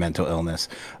credit to mental illness,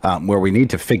 where we need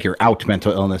to figure out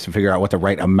mental illness and figure out what the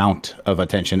right amount of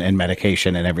attention and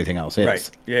medication and everything else is.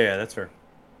 Right. Yeah, that's fair.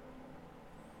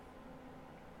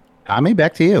 Tommy,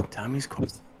 back to you. Tommy's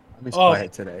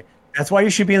quiet today. That's why you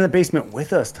should be in the basement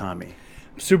with us, Tommy.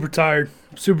 I'm super tired.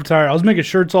 I was making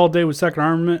shirts all day with Second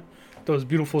Armament. Those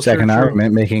beautiful Second shirts.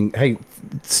 Armament making. Hey,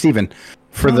 Steven,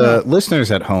 for the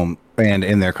listeners at home and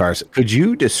in their cars, could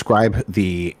you describe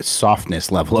the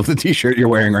softness level of the T-shirt you're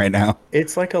wearing right now?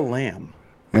 It's like a lamb.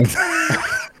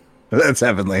 That's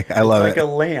heavenly. I love it's it. like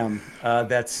a lamb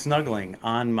that's snuggling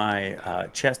on my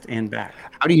chest and back.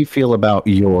 How do you feel about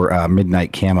your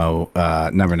midnight camo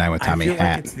number 9 with Tommy I feel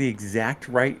hat? like it's the exact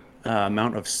right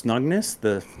amount of snugness.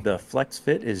 The flex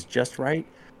fit is just right.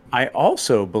 I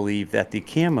also believe that the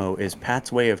camo is Pat's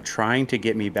way of trying to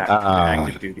get me back to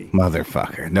active duty.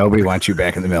 Motherfucker. Nobody wants you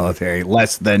back in the military.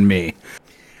 Less than me.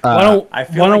 Why don't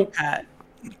Pat...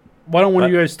 Why don't one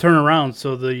of you guys turn around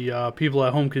so the people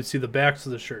at home can see the backs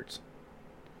of the shirts?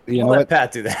 You know Let what?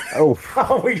 Pat do that.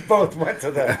 Oh. We both went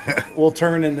to the we'll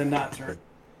turn and then not turn.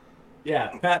 Yeah,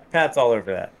 Pat's all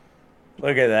over that.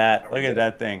 Look at that. Look at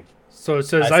that thing. So it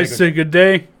says, I say good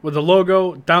day with the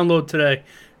logo. Download today.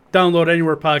 Download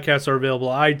anywhere podcasts are available.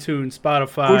 iTunes,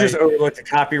 Spotify. We just overlooked the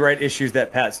copyright issues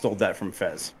that Pat stole that from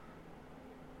Fez.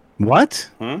 What?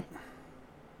 Huh?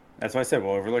 That's why I said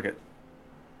we'll overlook it.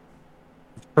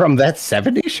 From that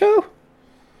 70s show?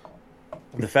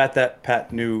 The fact that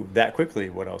Pat knew that quickly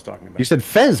what I was talking about. You said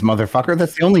Fez, motherfucker.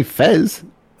 That's the only Fez.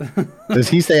 Does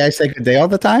he say I say good day all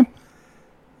the time?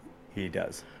 He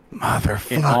does.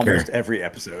 Motherfucker. In almost every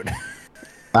episode.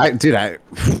 Did I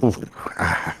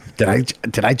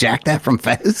jack that from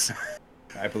Fez?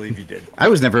 I believe you did. I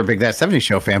was never a big That 70s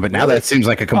Show fan, but now that seems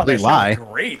like a complete lie.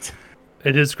 Great.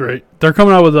 It is great. They're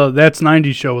coming out with a That's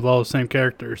 90s show with all the same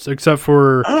characters, except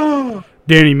for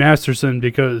Danny Masterson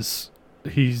because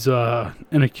he's an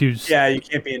accused. Yeah, you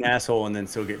can't be an asshole and then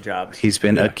still get jobs. He's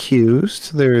been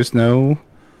accused. There is no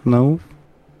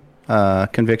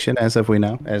conviction as we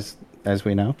know.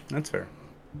 That's fair.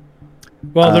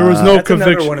 Well, there was no That's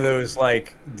conviction. another one of those,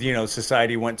 like,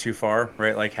 society went too far,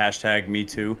 right? Like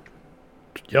 #MeToo.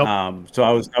 Yep.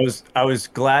 So I was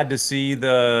glad to see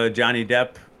the Johnny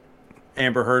Depp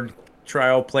Amber Heard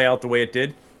trial play out the way it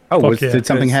did. Oh, did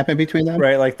something happen between them?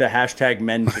 Right, like the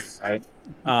 #men, right?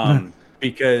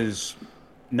 Because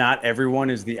not everyone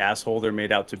is the asshole they're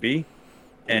made out to be,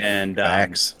 and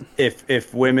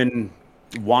if women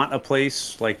want a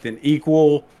place, like an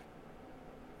equal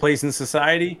place in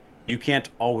society, you can't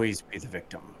always be the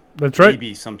victim. That's right.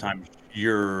 Maybe sometimes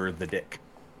you're the dick.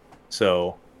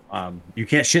 So you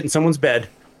can't shit in someone's bed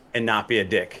and not be a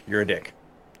dick. You're a dick.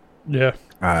 Yeah.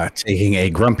 Taking a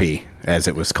grumpy, as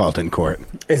it was called in court.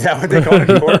 Is that what they call it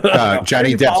in court?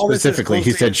 Johnny Depp specifically,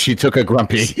 he said she took a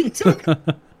grumpy. She was in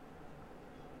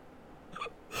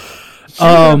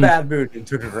a bad mood and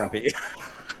took a grumpy.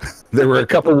 There were a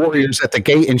couple warriors at the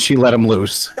gate, and she let them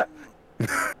loose.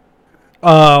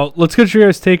 Let's get your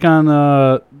guys' take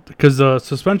on because the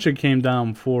suspension came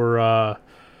down for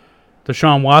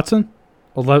Deshaun Watson.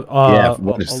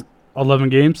 11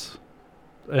 games.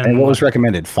 And what was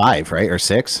recommended? 5, right? Or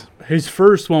 6? His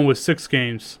first one was 6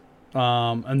 games.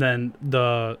 And then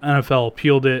the NFL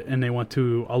appealed it, and they went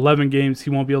to 11 games. He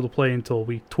won't be able to play until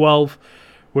week 12,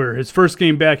 where his first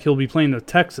game back, he'll be playing the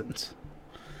Texans.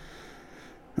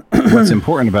 what's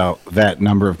important about that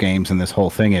number of games and this whole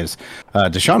thing is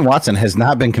Deshaun Watson has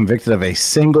not been convicted of a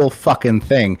single fucking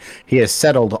thing. He has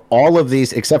settled all of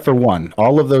these except for one.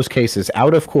 All of those cases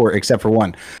out of court except for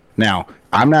one. Now,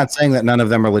 I'm not saying that none of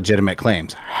them are legitimate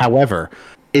claims. However,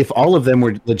 if all of them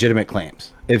were legitimate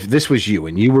claims, if this was you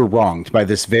and you were wronged by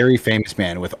this very famous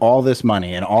man with all this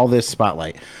money and all this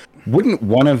spotlight, wouldn't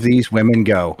one of these women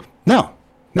go, no,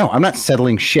 I'm not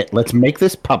settling shit. Let's make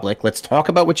this public. Let's talk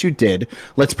about what you did.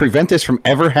 Let's prevent this from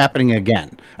ever happening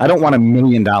again. I don't want $1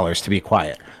 million to be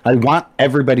quiet. I want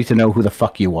everybody to know who the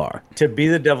fuck you are. To be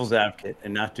the devil's advocate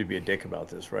and not to be a dick about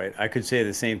this, right? I could say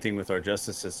the same thing with our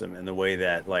justice system in the way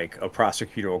that like a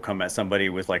prosecutor will come at somebody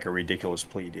with like a ridiculous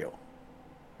plea deal,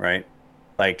 right?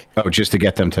 Like, just to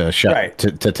get them to shut, right.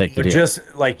 to take the deal. Just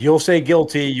like you'll say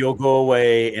guilty, you'll go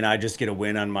away, and I just get a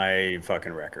win on my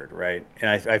fucking record, right? And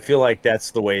I feel like that's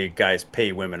the way guys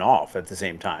pay women off at the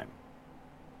same time.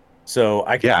 So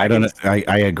I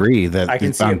agree that I can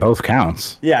it's see on it, both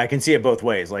counts. Yeah, I can see it both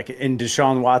ways. Like in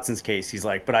Deshaun Watson's case, he's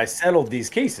like, but I settled these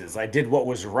cases. I did what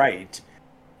was right.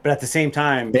 But at the same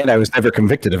time, and I was never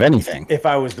convicted of anything. If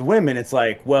I was the women, it's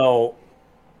like, well,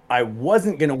 I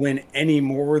wasn't going to win any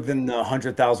more than the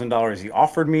 $100,000 he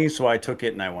offered me, so I took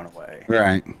it and I went away.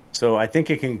 Right. So I think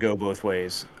it can go both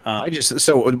ways.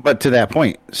 But to that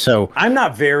point, so I'm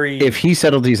not very. If he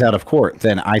settled these out of court,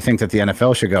 then I think that the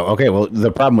NFL should go, okay, well, the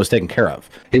problem was taken care of.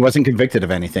 He wasn't convicted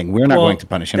of anything. We're not going to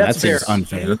punish him. That seems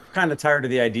unfair. I'm kind of tired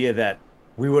of the idea that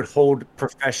we would hold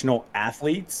professional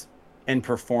athletes and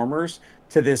performers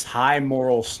to this high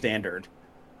moral standard.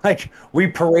 Like, we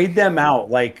parade them out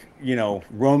like,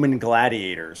 Roman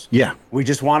gladiators. Yeah. We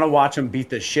just want to watch them beat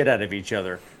the shit out of each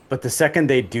other. But the second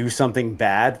they do something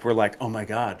bad, we're like, oh my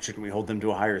God, shouldn't we hold them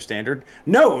to a higher standard?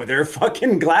 No, they're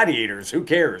fucking gladiators. Who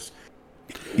cares?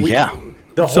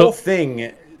 The whole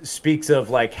thing speaks of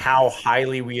like how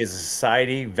highly we as a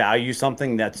society value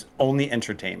something that's only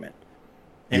entertainment.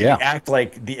 And we act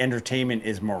like the entertainment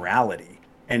is morality.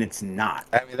 And it's not.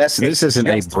 I mean, this isn't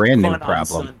a brand new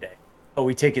problem. But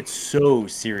we take it so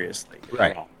seriously.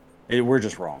 Right. We're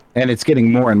just wrong. And it's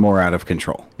getting more and more out of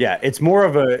control. Yeah, it's more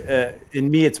of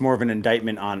it's more of an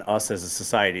indictment on us as a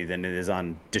society than it is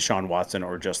on Deshaun Watson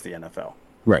or just the NFL.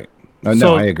 Right.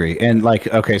 No, I agree. And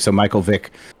so Michael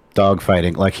Vick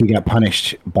dogfighting, like he got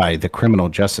punished by the criminal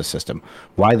justice system.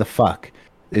 Why the fuck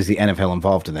is the NFL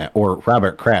involved in that? Or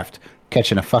Robert Kraft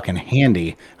catching a fucking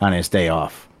handy on his day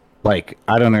off. Like,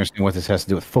 I don't understand what this has to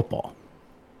do with football.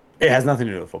 It has nothing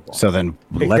to do with football. So then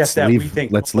let's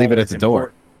leave it at the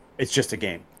door. It's just a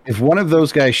game. If one of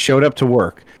those guys showed up to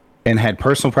work and had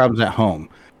personal problems at home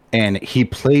and he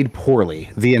played poorly,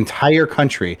 the entire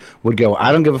country would go,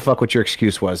 I don't give a fuck what your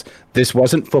excuse was. This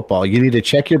wasn't football. You need to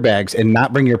check your bags and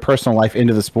not bring your personal life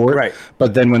into the sport. Right.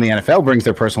 But then when the NFL brings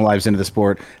their personal lives into the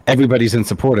sport, everybody's in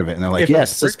support of it. And they're like,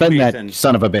 yes, suspend that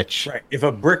son of a bitch. Right. If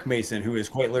a brick mason who is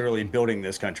quite literally building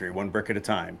this country one brick at a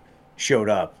time showed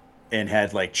up and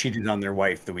had like cheated on their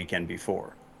wife the weekend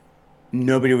before,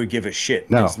 nobody would give a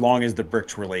shit as long as the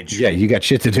bricks were laid straight. Yeah, you got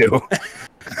shit to do.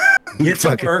 Get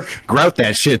to work. Grout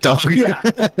that shit, dog. Yeah.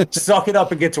 Suck it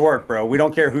up and get to work, bro. We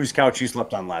don't care whose couch you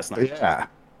slept on last night. Yeah.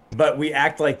 But we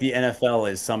act like the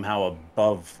NFL is somehow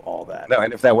above all that. No,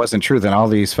 and if that wasn't true, then all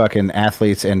these fucking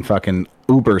athletes and fucking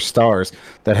uber stars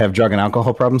that have drug and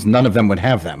alcohol problems, none of them would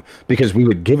have them because we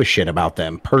would give a shit about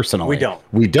them personally.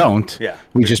 We don't. Yeah.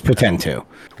 We just pretend to.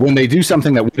 When they do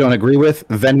something that we don't agree with,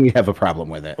 then we have a problem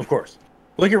with it. Of course.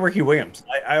 Look at Ricky Williams.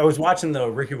 I was watching the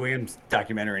Ricky Williams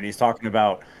documentary, and he's talking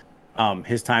about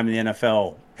his time in the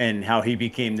NFL and how he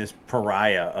became this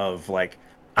pariah of like,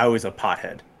 I was a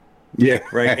pothead. Yeah.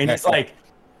 Right. And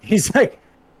he's like,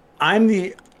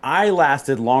 I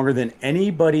lasted longer than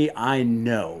anybody I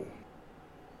know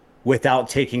without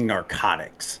taking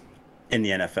narcotics in the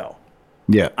NFL.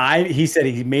 Yeah. He said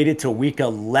he made it to week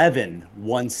 11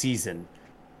 one season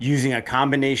using a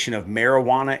combination of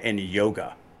marijuana and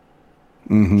yoga.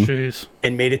 Mm-hmm. Jeez.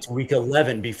 And made it to week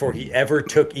 11 before he ever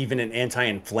took even an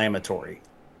anti-inflammatory.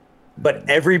 But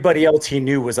everybody else he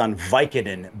knew was on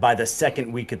Vicodin by the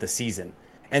second week of the season.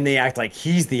 And they act like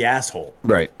he's the asshole.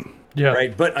 Right. Yeah.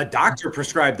 Right. But a doctor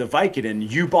prescribed the Vicodin.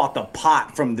 You bought the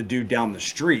pot from the dude down the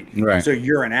street. Right. So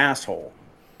you're an asshole.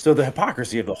 So the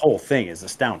hypocrisy of the whole thing is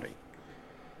astounding.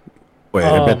 Wait,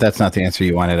 I bet that's not the answer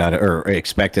you wanted out of, or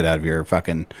expected out of your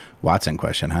fucking Watson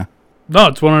question, huh? No,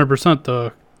 it's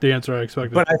 100% the answer I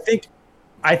expected. But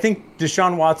I think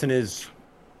Deshaun Watson is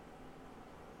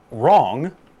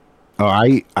wrong. Oh,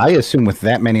 I assume with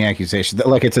that many accusations,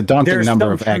 like it's a daunting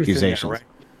number of truth in there, accusations. right?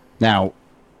 Now,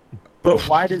 but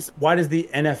why does the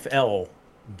NFL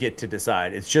get to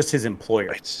decide. It's just his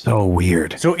employer. It's so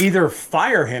weird. So either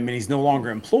fire him and he's no longer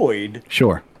employed,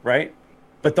 Sure. right?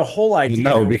 But the whole idea...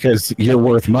 No, because you're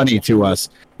worth money to us.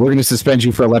 We're going to suspend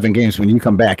you for 11 games. When you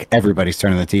come back, everybody's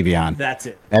turning the TV on. That's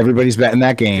it. Everybody's betting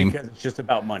that game. Because it's just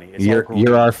about money. It's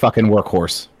You're our fucking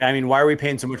workhorse. I mean, why are we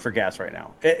paying so much for gas right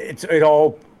now? It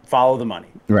all follow the money,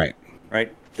 Right.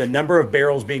 right? The number of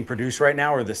barrels being produced right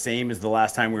now are the same as the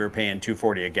last time we were paying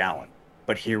 $2.40 a gallon.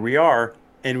 But here we are,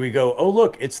 and we go, oh,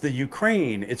 look, it's the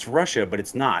Ukraine, it's Russia, but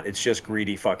it's not. It's just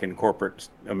greedy fucking corporate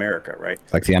America, right?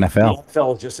 Like the NFL. The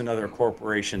NFL is just another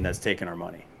corporation that's taking our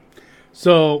money.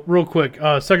 So, real quick,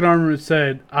 Second Armament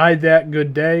said, that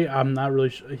good day. I'm not really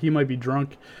sure. He might be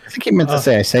drunk. I think he meant to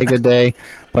say, I say good day,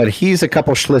 but he's a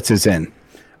couple schlitzes in.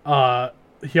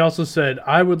 He also said,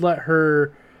 I would let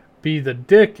her be the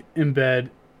dick in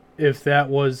bed if that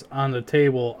was on the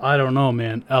table. I don't know,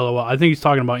 man. LOL. I think he's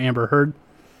talking about Amber Heard.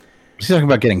 He's talking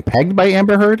about getting pegged by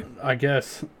Amber Heard? I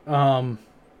guess. And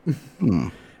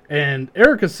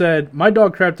Erica said, my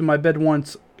dog crapped in my bed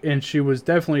once, and she was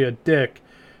definitely a dick.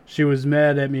 She was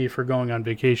mad at me for going on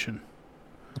vacation.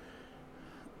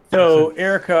 So,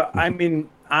 Erica, I mean,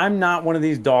 I'm not one of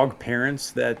these dog parents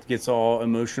that gets all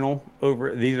emotional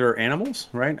over these are animals,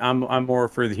 right? I'm more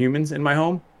for the humans in my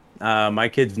home. My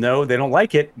kids know they don't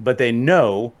like it, but they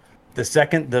know the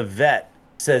second the vet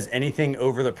says anything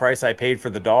over the price I paid for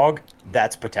the dog,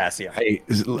 that's potassium. Hey,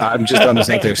 I'm just on the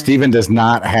same thing. Steven does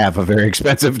not have a very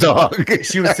expensive dog.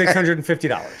 She was $650.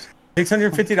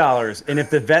 $650, and if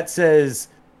the vet says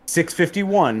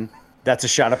 $651, that's a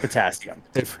shot of potassium.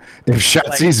 If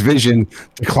Shotzi's vision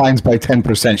declines by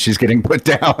 10%, she's getting put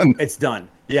down. It's done.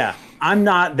 Yeah. I'm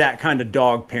not that kind of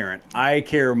dog parent. I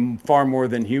care far more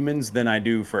than humans than I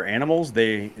do for animals.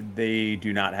 They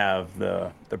do not have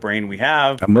the brain we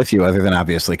have. I'm with you, other than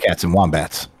obviously cats and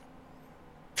wombats.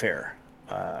 Fair.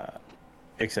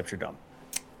 Except you're dumb.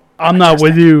 I'm not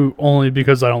with you only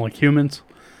because I don't like humans.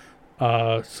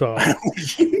 So I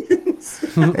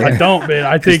don't, man.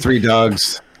 I think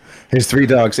His three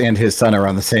dogs and his son are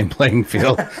on the same playing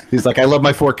field. He's like, I love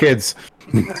my 4 kids.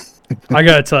 I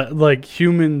gotta tell you, like,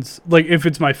 humans, like, if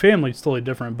it's my family, it's totally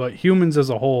different, but humans as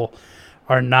a whole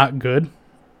are not good.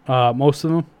 Most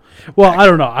of them. Well, I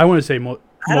don't know. I want to say most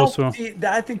of them.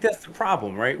 I think that's the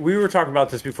problem, right? We were talking about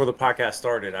this before the podcast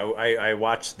started. I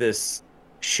watched this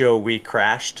show, We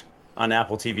Crashed, on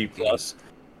Apple TV Plus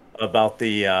about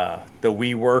the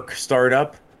WeWork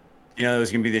startup. You know, it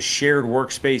was going to be this shared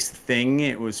workspace thing.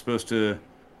 It was supposed to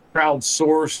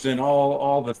crowdsourced and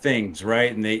all the things,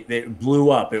 right? And they blew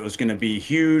up. It was going to be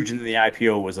huge, and the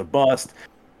IPO was a bust.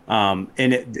 And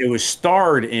it was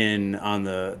starred in on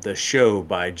the show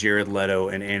by Jared Leto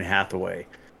and Anne Hathaway.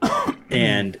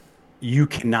 And you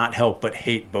cannot help but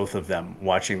hate both of them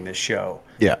watching this show.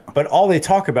 Yeah. But all they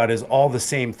talk about is all the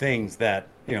same things that,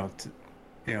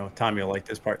 Tommy will like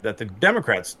this part, that the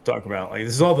Democrats talk about. Like,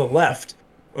 this is all the left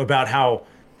about how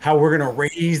we're going to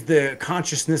raise the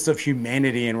consciousness of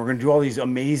humanity and we're going to do all these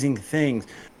amazing things.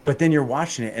 But then you're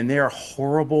watching it and they are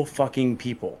horrible fucking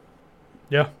people.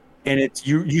 Yeah. And it's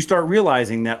you start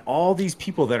realizing that all these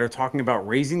people that are talking about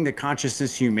raising the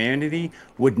consciousness of humanity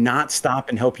would not stop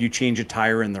and help you change a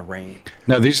tire in the rain.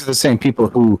 No, these are the same people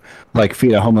who like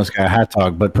feed a homeless guy a hot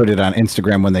dog, but put it on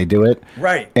Instagram when they do it.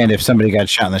 Right. And if somebody got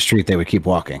shot in the street, they would keep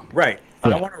walking. Right.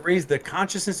 Yeah. I want to raise the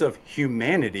consciousness of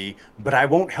humanity, but I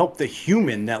won't help the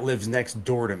human that lives next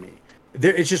door to me.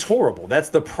 It's just horrible. That's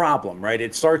the problem, right?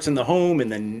 It starts in the home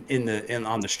and then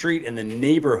on the street and the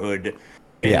neighborhood.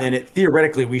 And then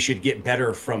theoretically, we should get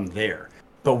better from there.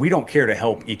 But we don't care to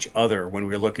help each other when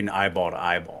we're looking eyeball to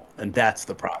eyeball. And that's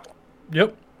the problem.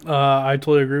 Yep. I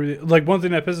totally agree with you. Like, one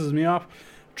thing that pisses me off,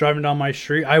 driving down my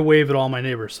street, I wave at all my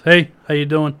neighbors. Hey, how you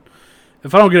doing?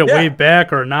 If I don't get a wave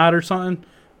back or a nod or something,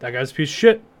 that guy's a piece of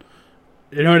shit.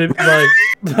 You know what I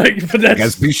mean? Like, but that's...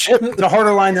 Guy's a piece of shit. It's a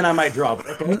harder line than I might draw. But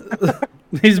okay.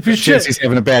 He's a piece of shit. He's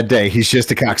having a bad day. He's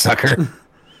just a cocksucker.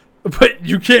 But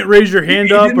you can't raise your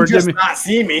hand up or just not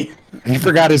see me. He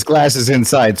forgot his glasses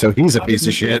inside, so he's a piece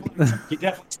of shit. He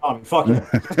definitely saw me. Fuck him.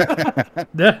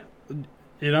 Yeah,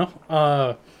 you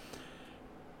know.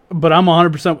 But I'm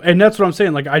 100%, and that's what I'm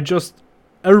saying. Like,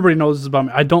 everybody knows this about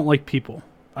me. I don't like people.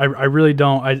 I really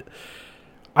don't.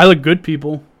 I like good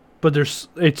people, but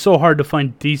it's so hard to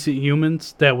find decent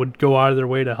humans that would go out of their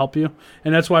way to help you,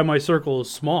 and that's why my circle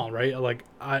is small, right? Like,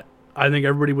 I think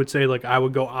everybody would say, like, I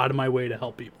would go out of my way to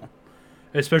help people,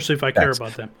 especially if I care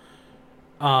about them.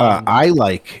 I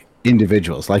like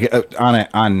individuals. Like,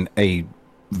 on a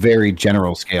very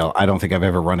general scale, I don't think I've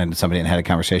ever run into somebody and had a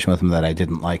conversation with them that I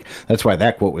didn't like. That's why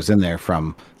that quote was in there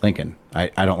from Lincoln. I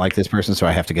don't like this person, so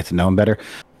I have to get to know him better.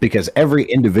 because every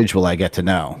individual I get to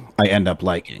know, I end up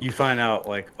liking. You find out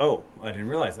like, oh, I didn't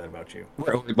realize that about you.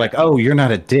 Like, oh, you're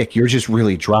not a dick. You're just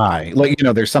really dry. Like,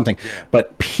 there's something. Yeah.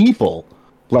 But people,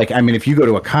 like, I mean, if you go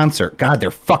to a concert, God,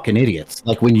 they're fucking idiots.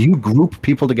 Like, when you group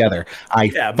people together, I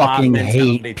fucking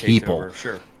hate people.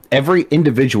 Sure. Every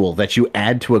individual that you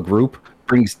add to a group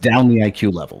brings down the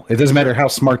IQ level. It doesn't matter how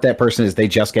smart that person is. They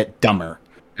just get dumber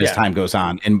as time goes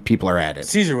on and people are added.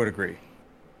 Caesar would agree.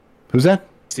 Who's that?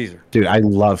 Caesar. Dude, I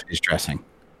love his dressing.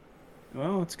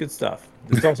 Well, it's good stuff.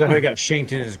 It's also how he got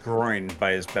shanked in his groin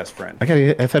by his best friend.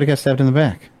 I thought he got stabbed in the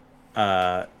back.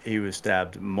 He was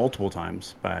stabbed multiple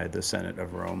times by the Senate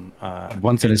of Rome.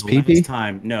 Once in his pee-pee?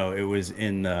 No, it was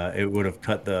in it would have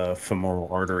cut the femoral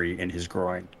artery in his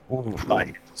groin.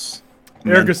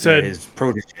 Erica said his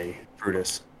protege,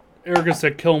 Brutus. Erica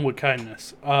said kill him with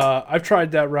kindness. I've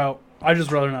tried that route. I just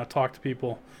rather not talk to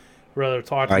people. Rather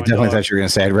talk to I my definitely dog. thought you were going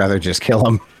to say I'd rather just kill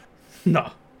him. No,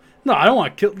 I don't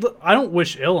want to kill. I don't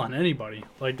wish ill on anybody.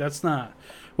 Like, that's not.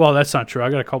 Well, that's not true. I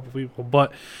got a couple people,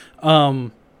 but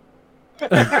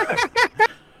That's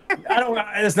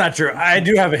not true. I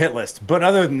do have a hit list, but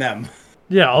other than them,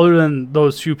 yeah, other than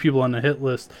those few people on the hit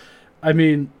list, I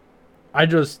mean, I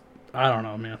don't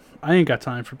know, man. I ain't got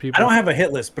time for people. I don't have a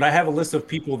hit list, but I have a list of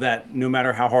people that no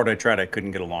matter how hard I tried, I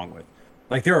couldn't get along with.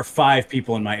 Like, there are 5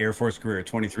 people in my Air Force career,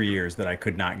 23 years, that I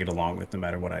could not get along with no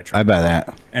matter what I tried. I bet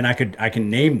that. And I can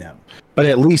name them. But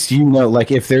at least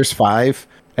like, if there's 5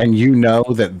 and you know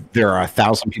that there are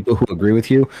 1,000 people who agree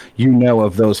with you,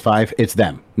 of those 5, it's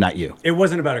them, not you. It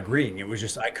wasn't about agreeing. It was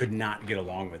just I could not get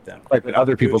along with them. Right, but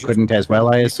other people couldn't as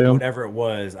well, I assume. Whatever it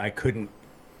was,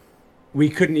 we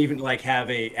couldn't even like have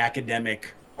a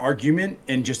academic argument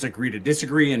and just agree to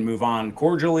disagree and move on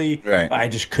cordially. Right. I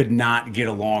just could not get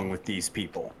along with these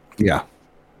people. Yeah.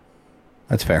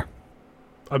 That's fair.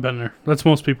 I've been there. That's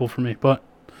most people for me. But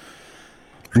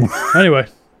anyway,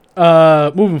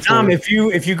 moving forward. Tom, if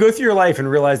you go through your life and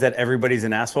realize that everybody's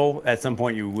an asshole, at some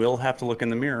point you will have to look in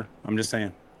the mirror. I'm just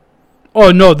saying.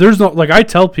 Oh no, there's no, like, I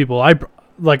tell people, I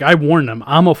warn them,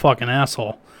 I'm a fucking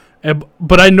asshole,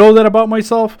 but I know that about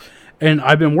myself, and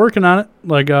I've been working on it.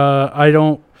 Like,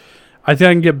 I think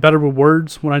I can get better with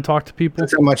words when I talk to people.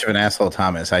 That's how much of an asshole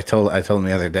Tom is. I told him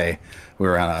the other day, we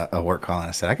were on a work call, and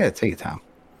I said, I got to tell you, Tom,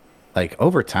 like,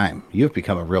 over time, you've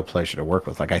become a real pleasure to work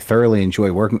with. Like, I thoroughly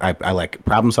enjoy working. I like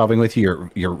problem solving with you.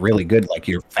 You're really good. Like,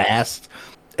 you're fast.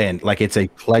 And, like, it's a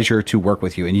pleasure to work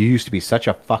with you. And you used to be such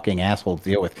a fucking asshole to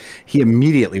deal with. He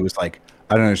immediately was like,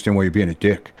 I don't understand why you're being a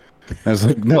dick. And I was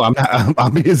like, no, I'm not.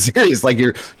 I'm being serious. Like,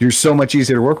 you're so much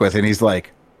easier to work with. And he's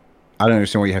like, I don't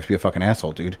understand why you have to be a fucking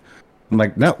asshole, dude. I'm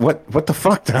like, no, what the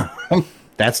fuck, Tom?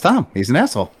 That's Tom. He's an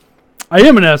asshole. I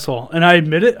am an asshole, and I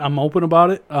admit it. I'm open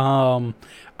about it.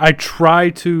 I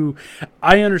try to.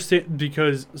 I understand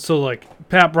because, so, like,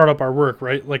 Pat brought up our work,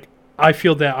 right? Like, I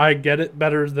feel that I get it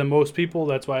better than most people.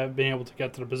 That's why I've been able to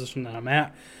get to the position that I'm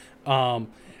at.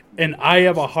 And I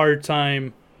have a hard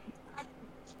time.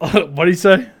 What'd he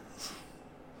say?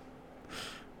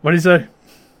 What'd he say?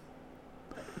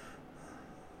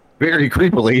 Very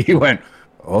creepily, he went,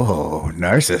 oh,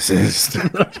 narcissist.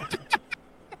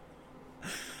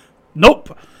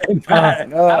 Nope. I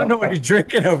don't know what you're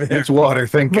drinking over there. It's water,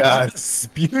 thank God.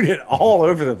 Spewed it all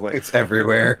over the place. It's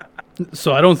everywhere.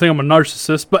 So I don't think I'm a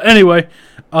narcissist, but anyway,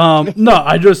 no,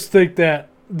 I just think that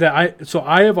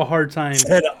I have a hard time.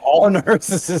 Said all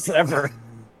narcissists ever.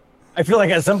 I feel like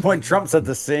at some point Trump said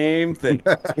the same thing.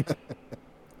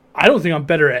 I don't think I'm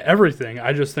better at everything.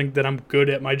 I just think that I'm good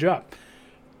at my job.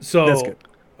 So That's good.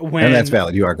 And that's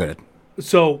valid. You are good.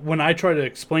 So when I try to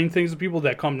explain things to people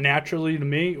that come naturally to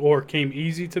me or came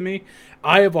easy to me,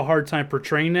 I have a hard time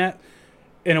portraying that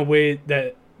in a way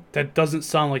that doesn't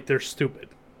sound like they're stupid,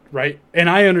 right? And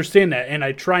I understand that, and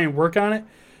I try and work on it,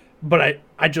 but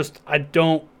I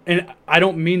don't, and I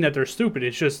don't mean that they're stupid.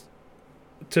 It's just,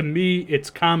 to me, it's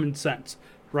common sense,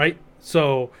 right?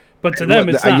 So, but to them,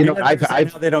 it's not. You know,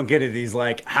 I've they don't get it. He's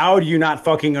like, how do you not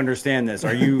fucking understand this?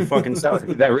 Are you fucking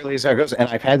stupid? That really is how it goes. And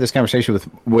I've had this conversation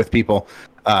with people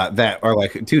that are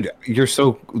like, dude, you're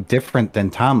so different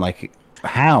than Tom. Like,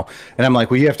 how? And I'm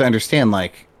like, well, you have to understand,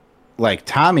 like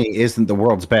Tommy isn't the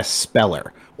world's best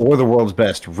speller or the world's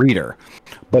best reader,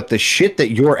 but the shit that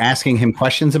you're asking him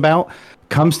questions about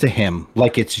comes to him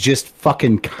like it's just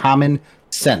fucking common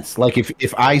sense. Like,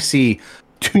 if I see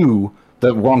two,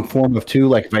 the wrong form of two,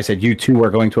 like if I said you two are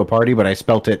going to a party, but I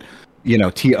spelt it,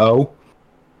 T-O,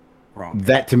 Wrong.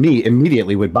 that to me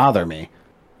immediately would bother me.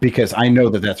 because I know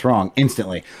that that's wrong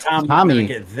instantly. Tommy,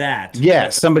 get that. Yeah,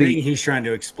 That's the somebody. thing he's trying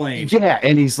to explain. Yeah,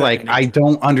 and he's like, I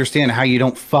don't understand how you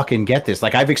don't fucking get this.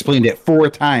 Like, I've explained it 4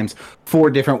 times, 4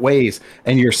 different ways,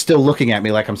 and you're still looking at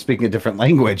me like I'm speaking a different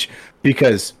language,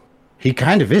 because he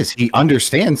kind of is. He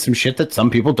understands some shit that some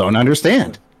people don't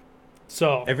understand.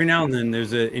 So Every now and then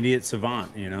there's an idiot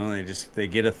savant, you know, they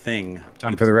get a thing.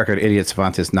 For the record, idiot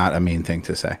savant is not a mean thing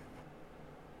to say.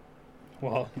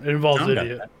 well, it involves Tom got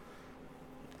idiot. that.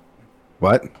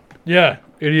 What? Yeah,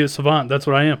 idiot savant. That's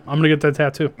what I am. I'm gonna get that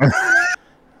tattoo.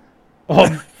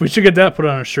 Oh, we should get that put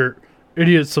on a shirt.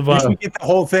 Idiot You savant. should get the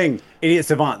whole thing. Idiot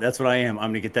savant. That's what I am. I'm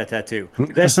gonna get that tattoo.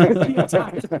 That's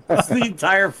the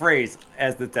entire phrase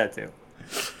as the tattoo.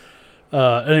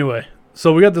 Anyway,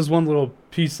 so we got this one little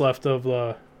piece left of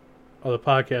the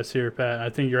podcast here, Pat. I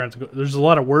think you're going to go. There's a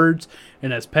lot of words,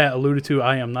 and as Pat alluded to,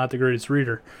 I am not the greatest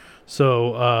reader,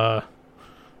 so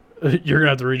you're gonna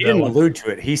have to read He that didn't one. allude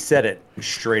to it. He said it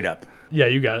straight up. Yeah,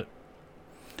 you got it.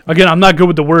 Again, I'm not good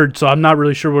with the word, so I'm not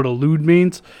really sure what allude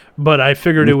means, but I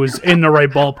figured it was in the right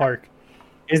ballpark.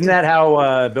 Isn't that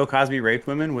how Bill Cosby raped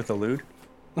women with allude?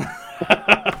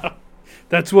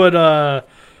 That's what my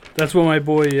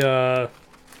boy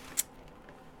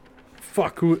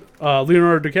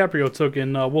Leonardo DiCaprio took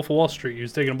in Wolf of Wall Street. He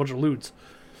was taking a bunch of lewds.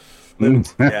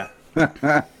 Yeah.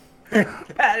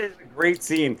 That is a great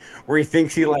scene where he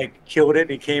thinks he like killed it and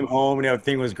he came home and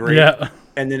everything was great. Yeah.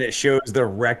 And then it shows the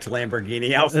wrecked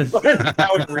Lamborghini outfit.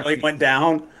 How it really went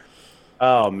down.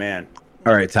 Oh man.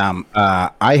 All right, Tom.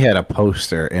 I had a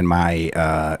poster in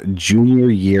my junior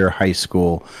year high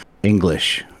school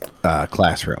English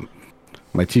classroom.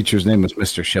 My teacher's name was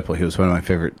Mr. Schipple. He was one of my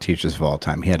favorite teachers of all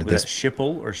time. He had Was this that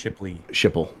Schipple or Shipley?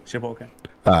 Schipple. Schipple,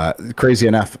 okay. Crazy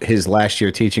enough, his last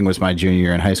year teaching was my junior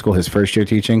year in high school. His first year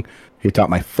teaching, he taught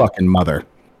my fucking mother.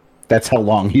 That's how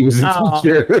long he was a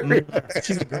teacher.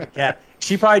 She's a great cat.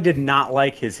 She probably did not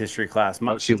like his history class.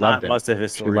 She loved him. Must have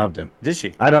history. She loved him. Did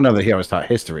she? I don't know that he always taught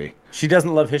history. She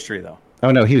doesn't love history though.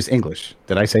 Oh no, he was English.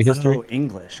 Did I say history? Oh,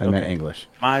 English. I meant English.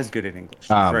 Ma's good at English.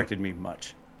 She corrected me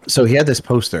much. So he had this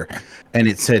poster, and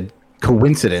it said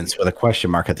coincidence with a question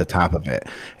mark at the top of it.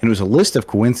 And it was a list of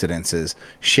coincidences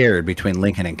shared between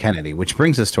Lincoln and Kennedy, which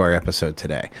brings us to our episode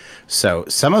today. So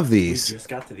some of these... just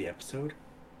got to the episode?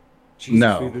 Jesus,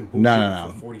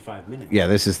 no. 45 minutes. Yeah,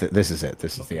 this is it. This is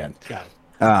the end. Got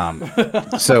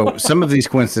it. So some of these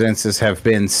coincidences have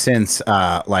been since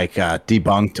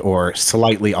debunked or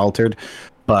slightly altered.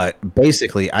 But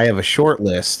basically, I have a short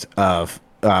list of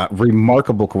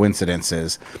remarkable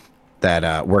coincidences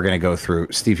that we're going to go through.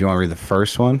 Steve, you want to read the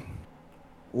first one?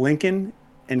 Lincoln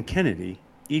and Kennedy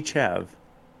each have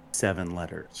 7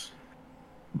 letters.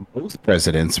 Both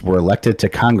presidents were elected to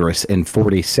Congress in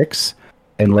 46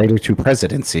 and later to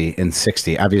presidency in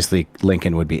 60. Obviously,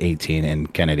 Lincoln would be 18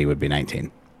 and Kennedy would be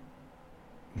 19.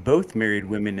 Both married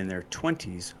women in their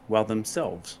 20s while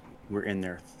themselves were in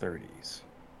their 30s.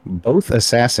 Both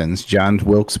assassins, John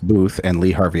Wilkes Booth and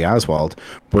Lee Harvey Oswald,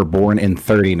 were born in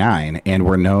 39 and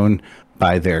were known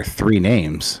by their 3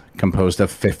 names composed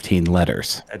of 15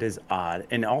 letters. That is odd.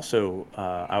 And also,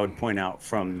 I would point out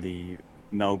from the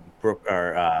Mel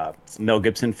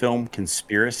Gibson film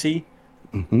Conspiracy,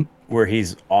 where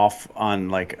he's off on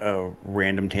like a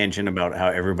random tangent about how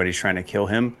everybody's trying to kill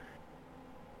him.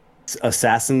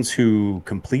 Assassins who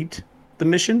complete the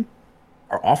mission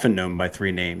are often known by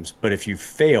 3 names, but if you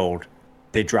failed,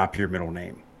 they drop your middle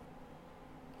name.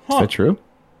 Is that true?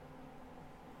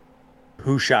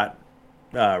 Who shot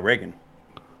Reagan?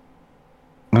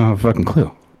 Oh, fucking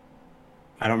clue.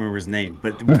 I don't remember his name,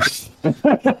 but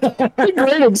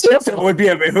Great example.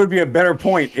 it would be a better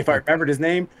point if I remembered his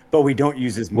name, but we don't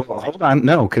use his middle Well, name. hold on,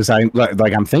 no, because I'm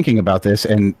thinking about this,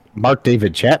 and Mark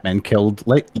David Chapman killed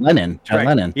Lennon, John Right.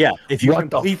 Lennon. Yeah, if you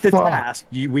What the complete the fuck? task,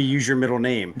 we use your middle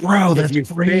name. Bro, If that's you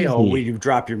crazy. fail, we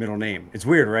drop your middle name. It's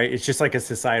weird, right? It's just like a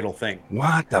societal thing.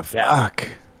 What the Yeah. fuck?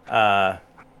 I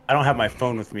don't have my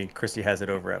phone with me. Christy has it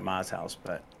over at Ma's house,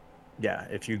 but yeah,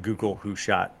 if you Google who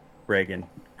shot Reagan,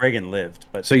 Reagan lived.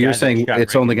 But So the you're guy that saying shot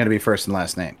it's Reagan- only going to be first and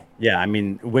last name? Yeah, I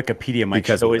mean Wikipedia might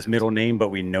Because show of his it. middle name, but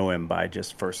we know him by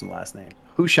just first and last name.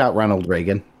 Who shot Ronald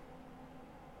Reagan?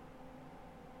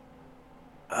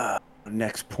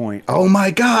 Next point. Oh my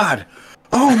God!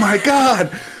 Oh my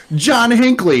God! John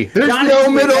Hinckley. There's John no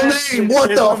Hinckley, middle yes. name. What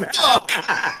the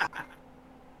fuck,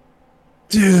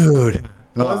 dude?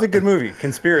 That was a good movie.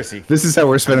 Conspiracy. This is how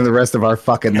we're spending the rest of our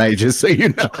fucking night, just so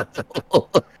you know.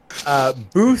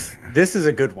 Booth, this is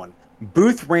a good one.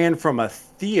 Booth ran from a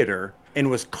theater and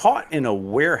was caught in a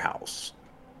warehouse.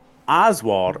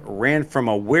 Oswald ran from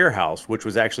a warehouse, which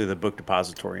was actually the book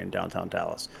depository in downtown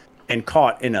Dallas, and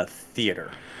caught in a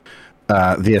theater.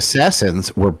 The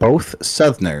assassins were both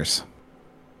Southerners.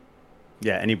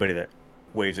 Yeah, anybody that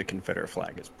waves a Confederate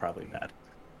flag is probably bad.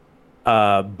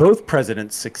 Both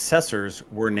presidents' successors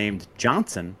were named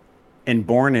Johnson and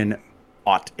born in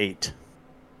 '08.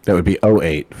 That would be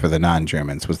 '08 for the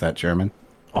non-Germans. Was that German?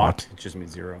 It just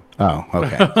means zero. Oh,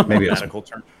 okay. Maybe it's Medical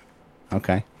term.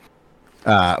 okay.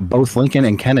 Both Lincoln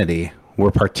and Kennedy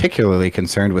were particularly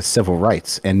concerned with civil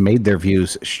rights and made their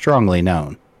views strongly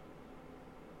known.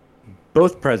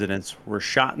 Both presidents were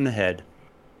shot in the head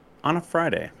on a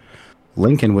Friday.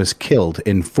 Lincoln was killed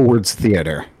in Ford's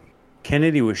Theater.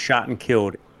 Kennedy was shot and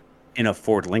killed in a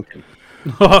Ford Lincoln.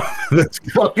 That's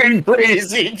fucking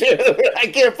crazy, dude. I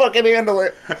can't fucking handle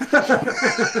it.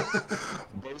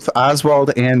 Both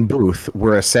Oswald and Booth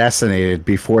were assassinated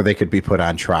before they could be put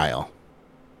on trial.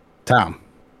 Tom,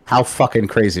 how fucking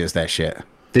crazy is that shit?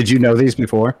 Did you know these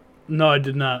before? No, I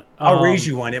did not. I'll raise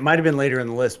you one. It might have been later in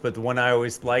the list, but the one I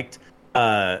always liked,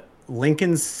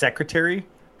 Lincoln's secretary,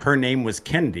 her name was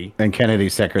Kennedy. And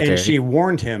Kennedy's secretary. And she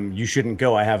warned him, you shouldn't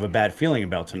go. I have a bad feeling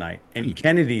about tonight. And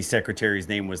Kennedy's secretary's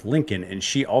name was Lincoln. And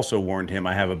she also warned him,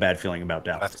 I have a bad feeling about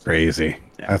Dallas. That's crazy.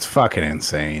 Yeah. That's fucking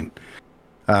insane.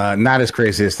 Not as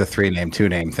crazy as the 3-name,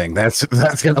 2-name thing. That's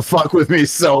gonna fuck with me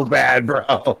so bad,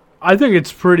 bro. I think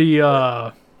it's pretty.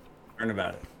 Learn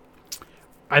about it.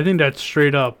 I think that's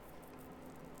straight up.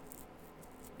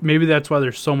 Maybe that's why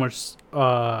there's so much.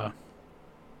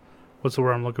 What's the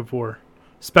word I'm looking for?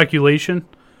 Speculation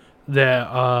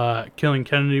that killing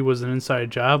Kennedy was an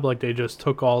inside job. Like they just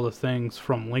took all the things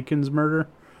from Lincoln's murder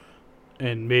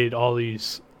and made all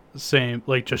these same,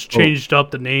 like just changed up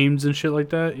the names and shit like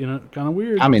that. You know, kind of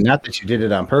weird. I mean, not that you did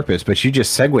it on purpose, but you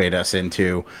just segued us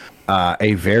into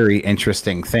a very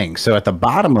interesting thing. So at the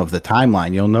bottom of the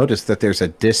timeline, you'll notice that there's a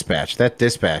dispatch. That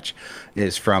dispatch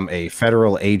is from a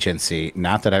federal agency.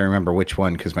 Not that I remember which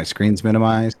one because my screen's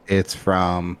minimized. It's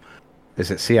from, is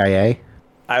it CIA?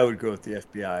 I would go with the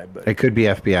FBI, but It could be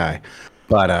FBI.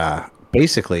 But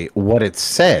basically, what it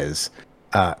says,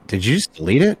 did you just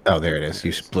delete it? Oh, there it is.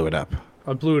 You just blew it up.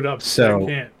 I blew it up. So-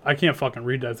 I can't fucking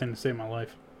read that thing to save my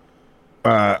life.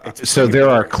 So there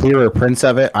are clearer prints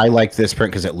of it. I like this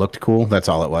print because it looked cool. That's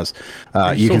all it was.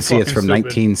 You so can see it's fucking from stupid.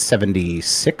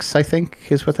 1976, I think,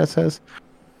 is what that says.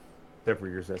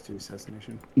 several years after the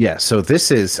assassination. Yeah, so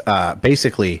this is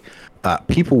basically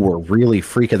people were really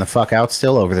freaking the fuck out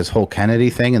still over this whole Kennedy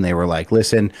thing, and they were like,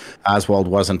 "Listen, Oswald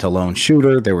wasn't a lone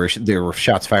shooter. There were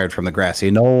shots fired from the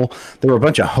grassy knoll. There were a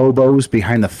bunch of hobos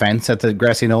behind the fence at the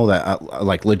grassy knoll that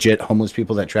like legit homeless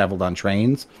people that traveled on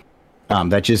trains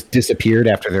that just disappeared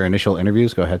after their initial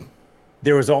interviews." Go ahead.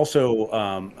 There was also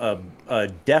a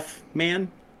deaf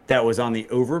man that was on the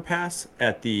overpass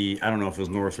at the, I don't know if it was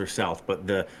north or south, but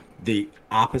the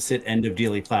opposite end of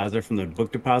Dealey Plaza from the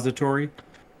book depository,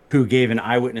 who gave an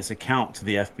eyewitness account to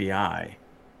the FBI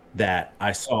that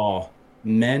I saw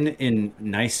men in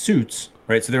nice suits,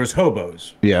 right? So there was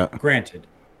hobos. Yeah. Granted,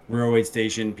 railway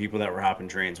station, people that were hopping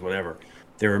trains, whatever.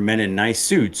 There were men in nice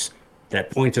suits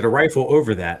that pointed a rifle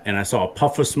over that, and I saw a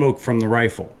puff of smoke from the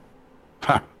rifle.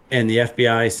 Huh. And the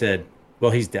FBI said,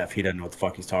 well, he's deaf. He doesn't know what the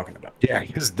fuck he's talking about. Yeah,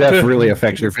 because that really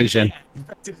affects your vision.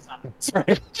 That's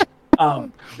right.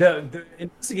 The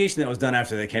investigation that was done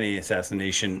after the Kennedy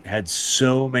assassination had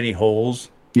so many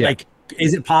holes. Yeah. Like,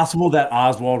 is it possible that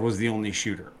Oswald was the only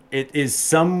shooter? It is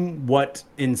somewhat,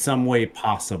 in some way,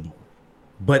 possible.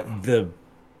 But the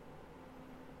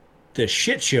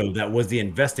shit show that was the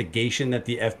investigation that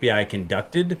the FBI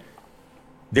conducted,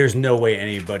 there's no way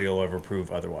anybody will ever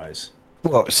prove otherwise.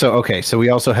 Well, so we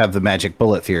also have the magic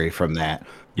bullet theory from that,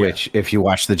 which, if you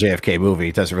watch the JFK movie,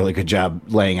 it does a really good job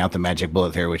laying out the magic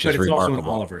bullet theory, which But is it's also an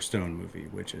remarkable. Oliver Stone movie,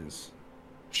 which is,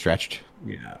 Stretched.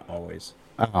 yeah, always.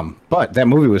 But that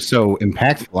movie was so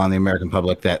impactful on the American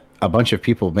public that a bunch of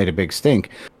people made a big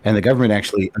stink, and the government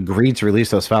actually agreed to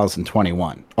release those files in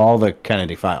 21, all the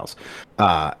Kennedy files.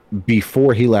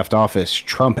 Before he left office,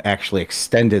 Trump actually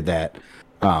extended that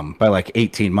by like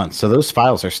 18 months. So those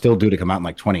files are still due to come out in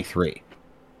like 23.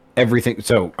 Everything.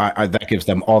 So that gives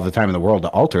them all the time in the world to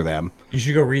alter them. You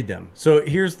should go read them. So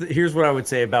here's what I would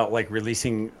say about like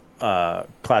releasing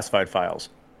classified files.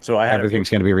 So Everything's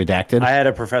going to be redacted. I had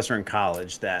a professor in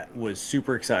college that was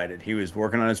super excited. He was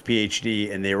working on his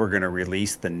PhD, and they were going to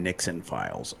release the Nixon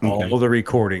files, all the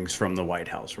recordings from the White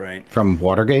House, right? From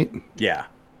Watergate? Yeah.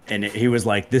 And he was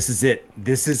like, this is it.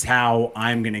 This is how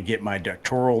I'm going to get my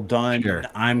doctoral done. Sure.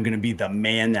 I'm going to be the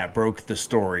man that broke the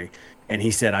story. And he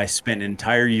said, I spent an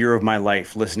entire year of my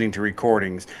life listening to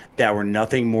recordings that were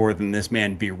nothing more than this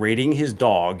man berating his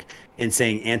dog and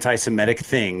saying anti-Semitic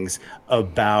things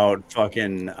about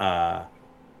fucking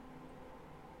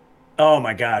Oh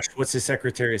my gosh, what's his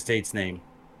Secretary of State's name?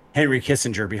 Henry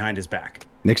Kissinger behind his back.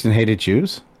 Nixon hated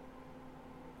Jews?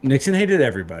 Nixon hated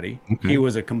everybody. Okay. He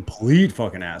was a complete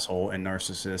fucking asshole and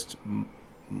narcissist,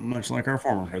 much like our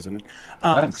former president.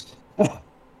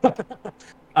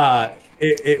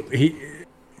 He,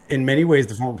 in many ways,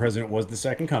 the former president was the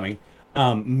second coming.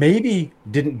 Maybe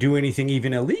didn't do anything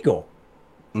even illegal,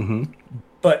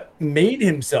 but made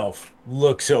himself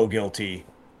look so guilty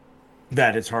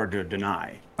that it's hard to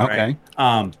deny. Okay.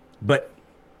 Right? But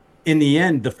in the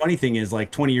end, the funny thing is,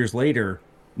 like 20 years later,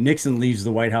 Nixon leaves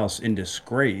the White House in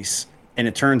disgrace, and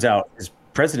it turns out his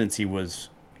presidency was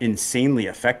insanely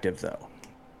effective, though.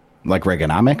 Like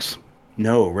Reaganomics?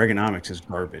 No, Reaganomics is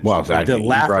garbage. Well, the you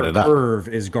brought Laffer it up. curve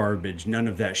is garbage. None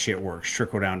of that shit works.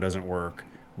 Trickle down doesn't work.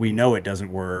 We know it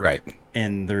doesn't work. Right.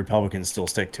 And the Republicans still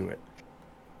stick to it.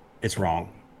 It's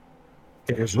wrong.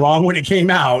 It was wrong when it came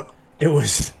out. It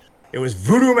was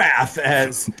voodoo math,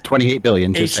 as 28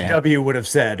 billion. Just saying. HW would have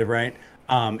said, right?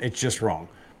 It's just wrong.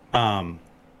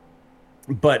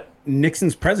 But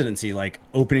Nixon's presidency, like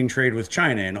opening trade with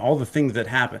China and all the things that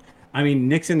happened. I mean,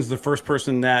 Nixon's the first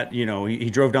person that, he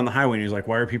drove down the highway and he was like,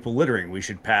 why are people littering? We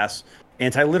should pass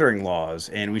anti-littering laws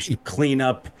and we should clean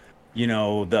up,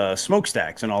 the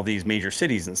smokestacks in all these major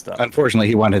cities and stuff. Unfortunately,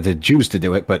 he wanted the Jews to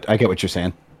do it, but I get what you're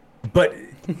saying. But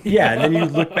yeah, and then you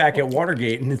look back at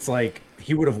Watergate and it's like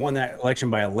he would have won that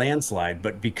election by a landslide.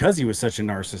 But because he was such a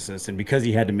narcissist and because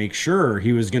he had to make sure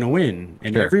he was going to win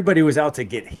and everybody was out to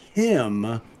get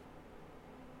him,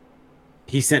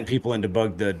 he sent people in to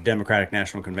bug the Democratic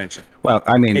National Convention. Well,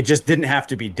 I mean, it just didn't have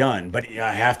to be done, but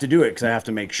I have to do it because I have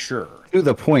to make sure. To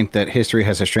the point that history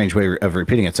has a strange way of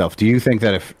repeating itself, do you think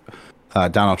that if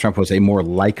Donald Trump was a more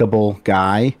likable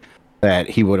guy, that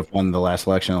he would have won the last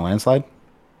election in a landslide?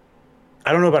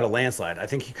 I don't know about a landslide. I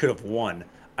think he could have won.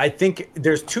 I think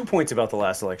there's 2 points about the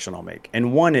last election I'll make.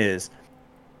 And one is,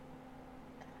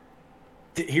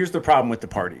 here's the problem with the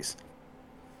parties.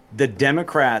 The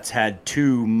Democrats had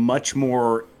two much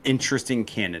more interesting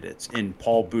candidates in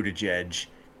Paul Buttigieg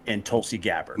and Tulsi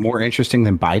Gabbard. More interesting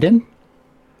than Biden?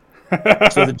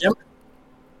 So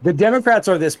the Democrats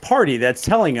are this party that's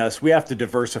telling us we have to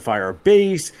diversify our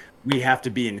base, we have to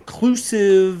be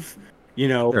inclusive,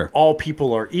 all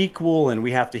people are equal, and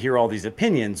we have to hear all these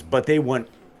opinions, but they went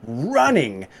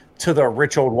running to the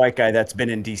rich old white guy that's been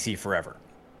in DC forever.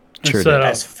 Sure,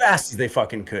 as fast as they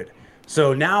fucking could.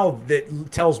 So now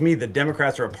that tells me the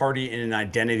Democrats are a party in an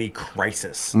identity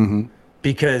crisis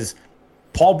because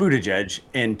Paul Buttigieg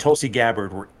and Tulsi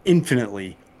Gabbard were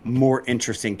infinitely more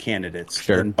interesting candidates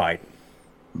than Biden.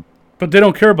 But they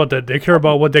don't care about that. They care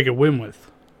about what they could win with.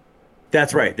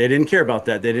 That's right. They didn't care about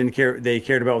that. They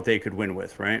cared about what they could win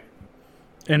with, right?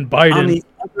 And Biden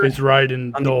is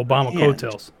riding the Obama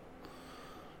coattails.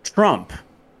 Trump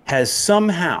has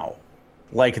somehow,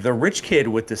 like the rich kid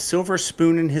with the silver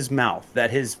spoon in his mouth,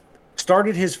 that has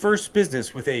started his first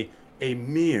business with a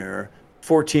mere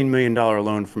 $14 million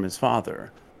loan from his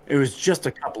father. It was just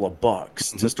a couple of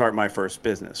bucks to start my first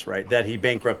business, right? That he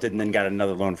bankrupted and then got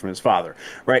another loan from his father,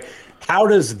 right? How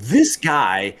does this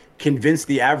guy convince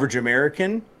the average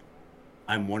American,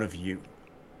 I'm one of you?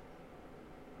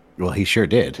 Well, he sure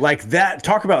did. Like that,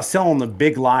 talk about selling the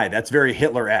big lie. That's very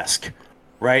Hitler-esque,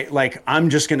 right? Like, I'm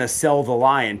just going to sell the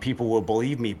lie and people will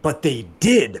believe me. But they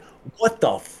did. What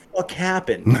the fuck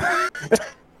happened?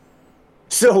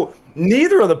 So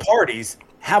neither of the parties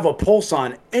have a pulse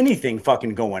on anything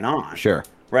fucking going on. Sure.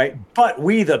 Right? But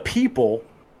we, the people,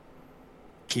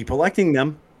 keep electing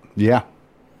them. Yeah.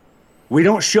 We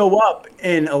don't show up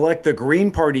and elect the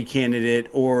Green Party candidate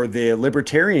or the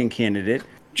Libertarian candidate.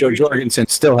 Joe Jorgensen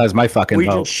still has my fucking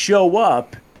vote. We just show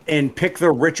up and pick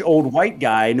the rich old white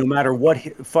guy no matter what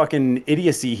fucking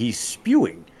idiocy he's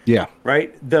spewing. Yeah.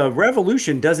 Right? The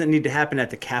revolution doesn't need to happen at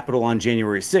the Capitol on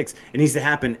January 6th. It needs to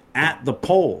happen at the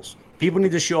polls. People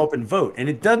need to show up and vote. And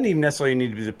it doesn't even necessarily need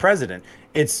to be the president.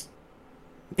 It's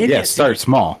idiocy. Yeah, start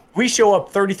small. We show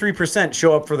up, 33%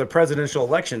 show up for the presidential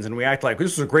elections, and we act like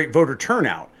this was a great voter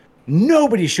turnout.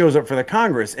 Nobody shows up for the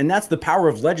Congress, and that's the power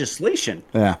of legislation.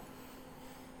 Yeah.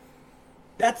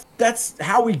 That's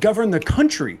how we govern the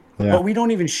country. Yeah. But we don't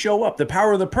even show up. The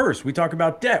power of the purse. We talk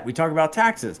about debt. We talk about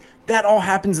taxes. That all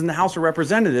happens in the House of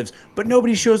Representatives, but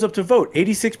nobody shows up to vote.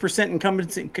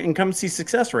 86% incumbency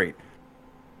success rate.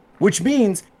 Which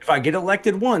means if I get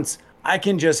elected once, I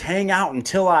can just hang out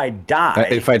until I die.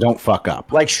 If I don't fuck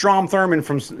up. Like Strom Thurmond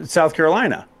from South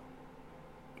Carolina.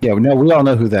 Yeah, no, we all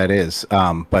know who that is.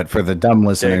 But for the dumb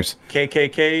listeners. The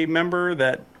KKK member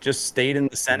that just stayed in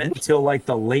the Senate until like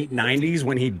the late 90s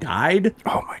when he died.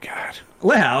 Oh, my God.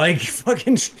 Yeah, like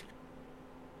fucking.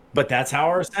 But that's how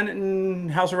our Senate and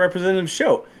House of Representatives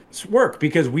show. work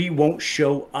because we won't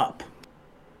show up.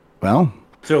 Well,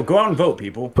 So go out and vote,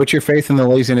 people. put your faith in the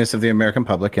laziness of the American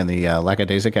public and the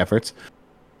lackadaisic efforts.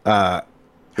 How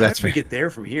That's did we fair. get there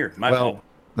from here? My Well, bad.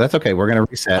 that's okay. We're gonna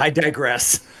reset. I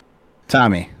digress.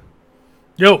 Tommy,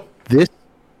 Yo, this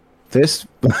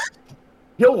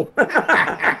Yo,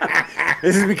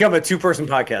 this has become a two-person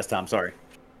podcast. Tom, sorry.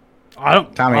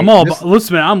 Tommy, I'm all this- about,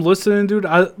 listen, man. I'm listening, dude.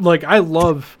 I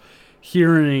love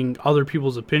hearing other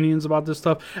people's opinions about this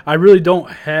stuff. I really don't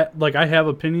have I have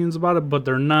opinions about it, but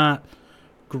they're not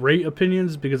great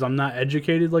opinions because I'm not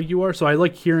educated like you are. So I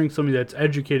like hearing somebody that's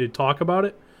educated talk about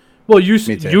it. Well, Me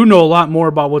too. you know a lot more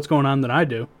about what's going on than I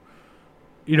do.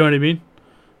 You know what I mean?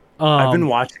 I've been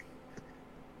watching.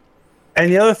 And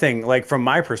the other thing, like from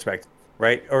my perspective,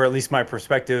 right, or at least my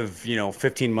perspective,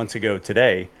 15 months ago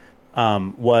today,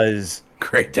 was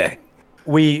great day.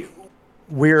 we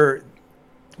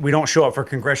don't show up for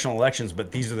congressional elections,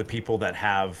 but these are the people that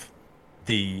have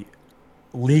the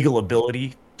legal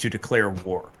ability to declare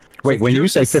war. Wait, when you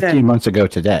say 15 months ago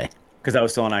today, because I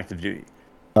was still on active duty,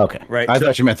 okay, Right, I so-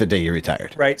 thought you meant the day you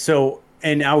retired. right? So,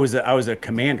 and I was a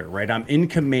commander, right? I'm in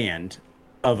command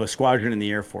of a squadron in the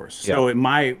Air Force. So,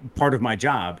 my part of my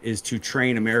job is to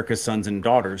train America's sons and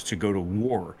daughters to go to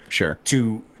war, Sure.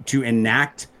 to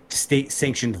enact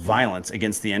state-sanctioned violence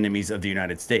against the enemies of the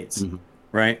United States,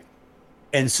 right?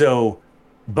 And so,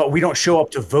 but we don't show up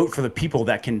to vote for the people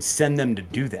that can send them to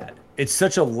do that. It's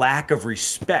such a lack of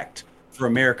respect for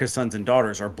America's sons and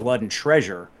daughters, our blood and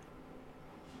treasure,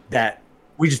 that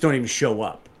we just don't even show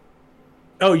up.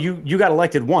 Oh, you got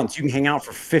elected once. You can hang out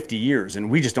for 50 years, and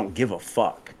we just don't give a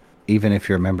fuck. Even if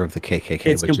you're a member of the KKK,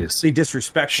 It's which completely is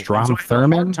disrespectful. Strom So I had a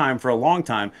hard Thurmond? time for a long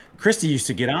time. Christy used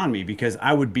to get on me because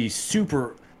I would be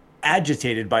super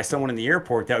agitated by someone in the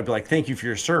airport that would be like, "Thank you for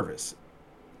your service,"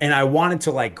 and I wanted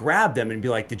to grab them and be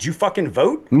like, "Did you fucking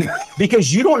vote?"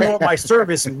 Because you don't know what my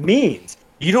service means.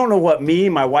 You don't know what me,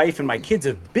 my wife, and my kids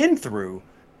have been through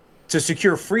to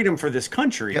secure freedom for this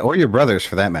country. or your brothers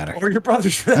for that matter. Or your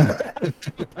brothers for that.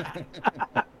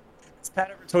 Has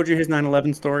Pat ever told you his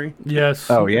 9/11 story? yes.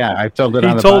 Oh yeah, I told it He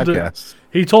on the told it. podcast.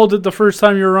 He told it the first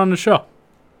time you were on the show.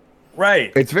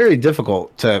 Right. It's very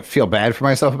difficult to feel bad for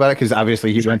myself about it because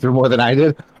obviously he went through more than I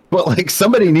did. But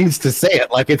somebody needs to say it.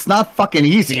 It's not fucking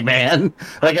easy, man.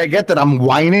 I get that I'm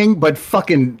whining, but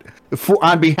fucking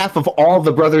on behalf of all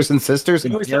the brothers and sisters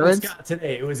and I was telling parents. Scott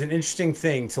today, it was an interesting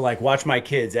thing to watch my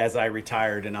kids as I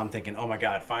retired, and I'm thinking, oh my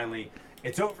God, finally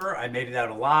it's over. I made it out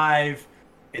alive.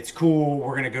 It's cool.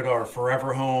 We're gonna go to our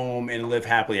forever home and live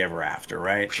happily ever after,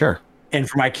 right? Sure. And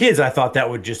for my kids, I thought that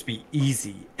would just be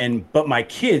easy. But my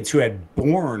kids who had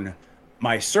borne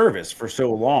my service for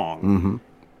so long,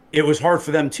 it was hard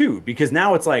for them too, because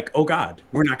now it's like, oh God,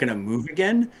 we're not going to move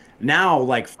again. Now,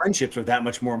 friendships are that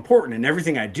much more important, and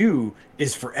everything I do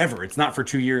is forever. It's not for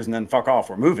 2 years and then fuck off,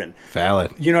 we're moving.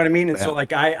 Valid. You know what I mean? And so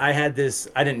I had this,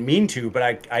 I didn't mean to,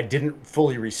 but I didn't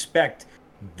fully respect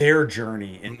their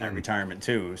journey in that retirement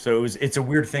too. So it's a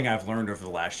weird thing I've learned over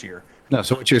the last year. No,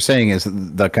 so what you're saying is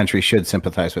the country should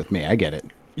sympathize with me. I get it.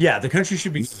 Yeah, the country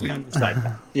should be on the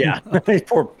side. Yeah,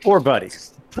 poor buddy,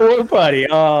 poor buddy.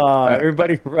 Oh,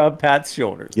 everybody rub Pat's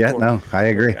shoulders. Yeah, Poor- no, I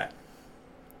agree. guy.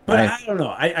 But I don't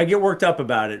know. I get worked up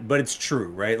about it, but it's true,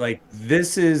 right?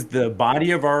 This is the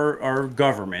body of our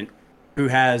government who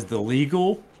has the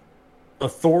legal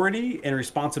authority and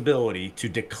responsibility to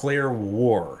declare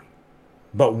war,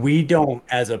 but we don't,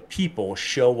 as a people,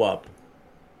 show up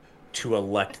to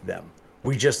elect them.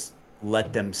 We just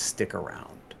let them stick around.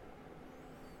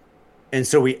 And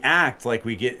so we act like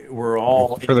we're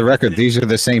all. For the record, these are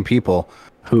the same people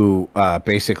who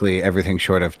basically everything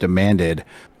short of demanded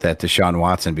that Deshaun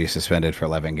Watson be suspended for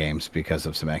 11 games because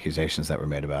of some accusations that were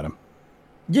made about him.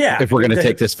 Yeah. If we're going to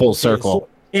take this full circle.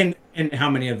 And how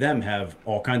many of them have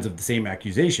all kinds of the same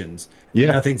accusations?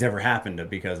 Yeah. Nothing's ever happened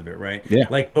because of it, right? Yeah.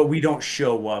 But we don't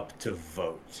show up to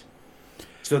vote.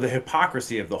 So the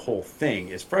hypocrisy of the whole thing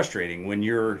is frustrating when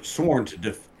you're sworn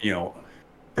to,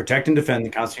 protect and defend the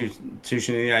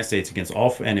Constitution of the United States against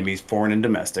all enemies, foreign and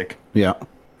domestic, Yeah.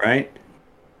 right?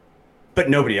 But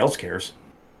nobody else cares.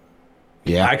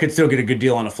 Yeah. I could still get a good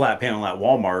deal on a flat panel at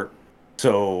Walmart.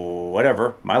 So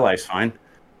whatever, my life's fine.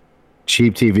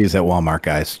 Cheap TVs at Walmart,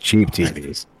 guys. Cheap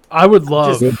TVs. I would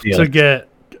love Good deal. to get,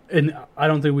 and I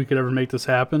don't think we could ever make this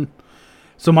happen.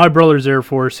 So my brother's Air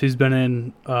Force, he's been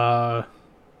in 13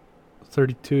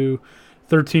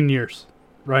 years,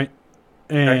 right?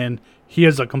 And he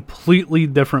has a completely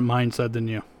different mindset than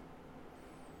you.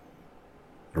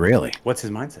 Really? What's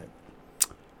his mindset?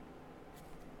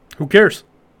 Who cares?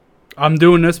 I'm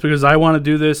doing this because I want to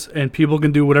do this, and people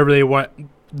can do whatever they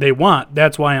want.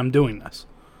 That's why I'm doing this.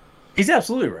 He's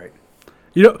absolutely right.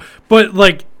 You know, but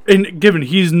like, and given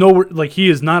he's no, like, he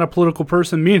is not a political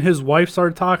person. Me and his wife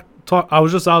started talk. I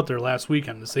was just out there last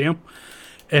weekend to see him,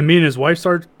 and me and his wife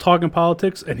started talking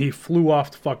politics, and he flew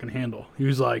off the fucking handle. He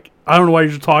was like, "I don't know why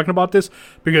you're talking about this,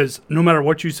 because no matter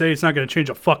what you say, it's not going to change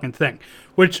a fucking thing."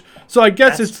 Which, so I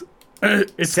guess it's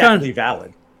Sadly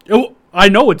valid. I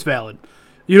know it's valid.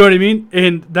 You know what I mean?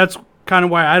 And that's kind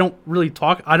of why I don't really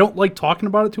talk. I don't like talking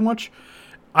about it too much.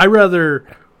 I rather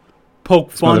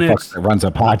poke fun at. That runs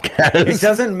a podcast. It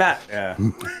doesn't matter.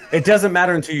 Yeah. It doesn't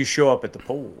matter until you show up at the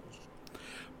polls.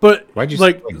 But Why'd you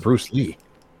like say like Bruce Lee?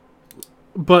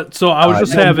 But so I was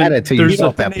just having. There's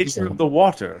the nature of the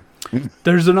water.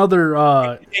 There's another.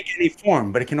 It can take any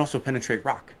form, but it can also penetrate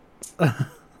rock.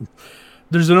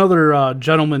 There's another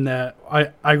gentleman that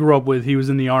I grew up with. He was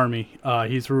in the Army.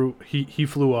 He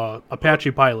flew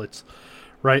Apache pilots,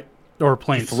 right? Or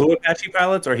planes. He flew Apache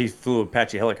pilots, or he flew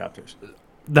Apache helicopters?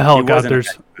 The helicopters.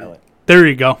 There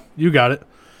you go. You got it.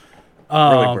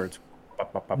 Early birds.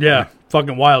 Yeah,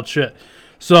 fucking wild shit.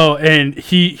 So, and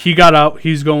he got out.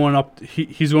 He's going up.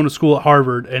 He's going to school at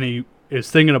Harvard, and he is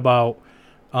thinking about.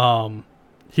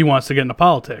 He wants to get into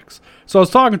politics. So I was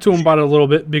talking to him about it a little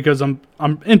bit because I'm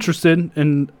interested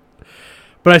in.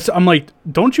 But I'm like,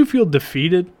 don't you feel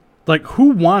defeated? Like, who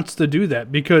wants to do that?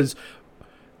 Because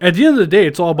at the end of the day,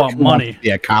 it's all about money.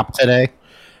 Yeah, cop today.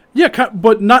 Yeah,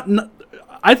 but not.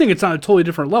 I think it's on a totally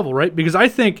different level, right? Because I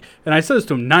think, and I said this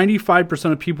to him,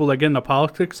 95% of people that get into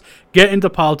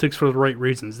politics for the right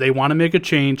reasons. They want to make a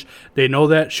change. They know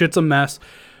that shit's a mess.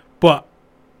 But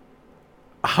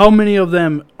how many of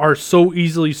them are so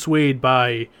easily swayed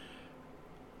by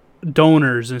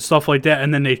donors and stuff like that,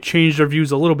 and then they change their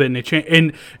views a little bit, and they change?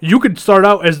 And you could start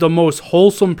out as the most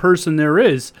wholesome person there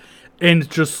is, and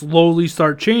just slowly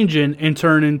start changing and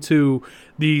turn into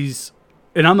these.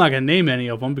 And I'm not going to name any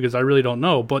of them because I really don't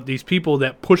know, but these people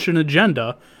that push an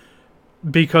agenda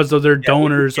because of their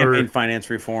donors or finance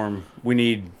reform. We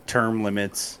need term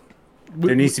limits.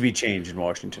 There needs to be change in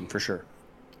Washington for sure.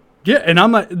 Yeah, and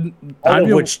I'm not. All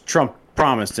of which Trump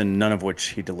promised and none of which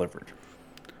he delivered.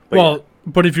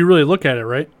 But if you really look at it,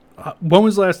 right? When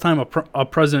was the last time a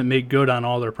president made good on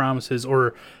all their promises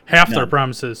or half their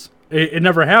promises? It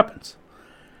never happens.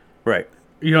 Right.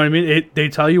 You know what I mean? They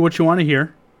tell you what you want to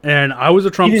hear. And I was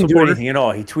a Trump supporter. He didn't do anything at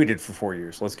all. He tweeted for 4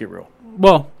 years. Let's get real.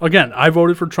 Well, again, I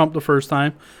voted for Trump the first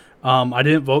time. I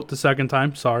didn't vote the second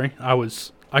time. Sorry, I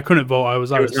couldn't vote. I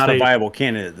was out of state. He was not a viable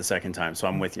candidate the second time, so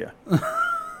I'm with you.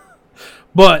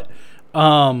 But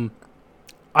I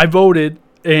voted,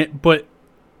 but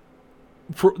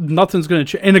nothing's going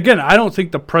to change. And again, I don't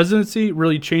think the presidency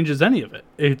really changes any of it.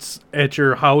 It's at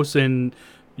your House and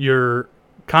your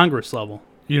Congress level.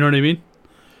 You know what I mean?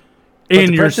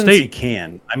 In your state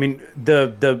can. I mean,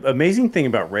 the amazing thing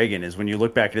about Reagan is when you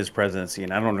look back at his presidency,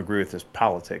 and I don't agree with his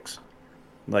politics,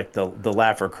 like the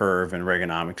Laffer curve and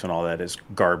Reaganomics and all that is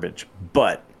garbage.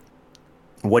 But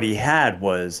what he had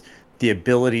was the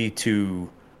ability to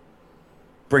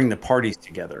bring the parties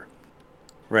together,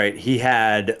 right? He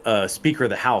had a Speaker of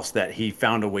the House that he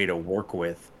found a way to work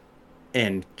with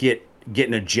and get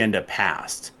an agenda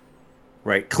passed,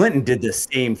 right? Clinton did the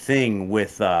same thing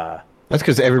with. That's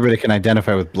because everybody can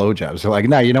identify with blowjobs. They're like,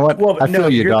 no, you know what? Well, I feel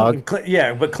you, dog.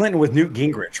 But Clinton with Newt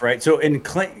Gingrich, right? So in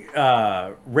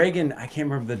Reagan, I can't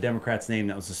remember the Democrat's name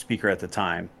that was the speaker at the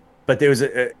time, but there was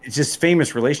it's just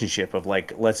famous relationship of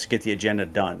like, let's get the agenda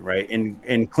done, right?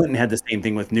 And Clinton had the same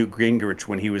thing with Newt Gingrich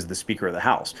when he was the Speaker of the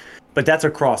House, but that's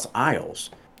across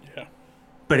aisles. Yeah.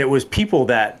 But it was people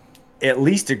that at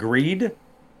least agreed.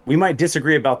 We might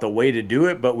disagree about the way to do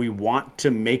it, but we want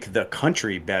to make the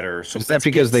country better. So is that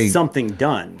because they something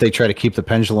done? They try to keep the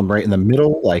pendulum right in the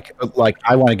middle, like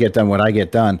I want to get done what I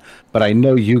get done, but I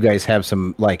know you guys have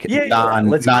some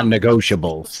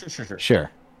non-negotiables.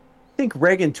 Sure. I think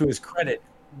Reagan, to his credit,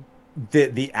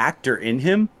 the actor in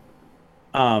him,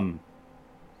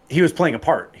 he was playing a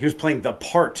part. He was playing the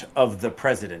part of the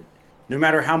president. No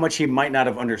matter how much he might not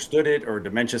have understood it, or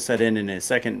dementia set in his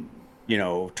second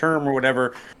term or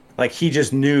whatever, like he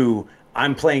just knew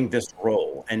I'm playing this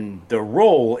role, and the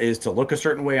role is to look a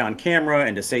certain way on camera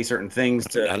and to say certain things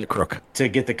to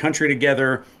get the country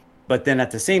together. But then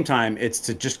at the same time, it's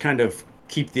to just kind of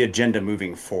keep the agenda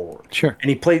moving forward. Sure. And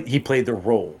he played the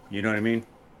role. You know what I mean?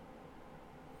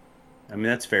 I mean,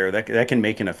 that's fair. That can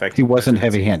make an effective. He wasn't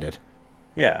heavy-handed.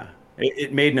 Yeah,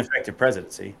 it made an effective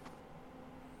presidency.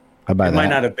 It might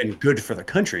not have been good for the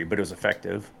country, but it was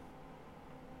effective.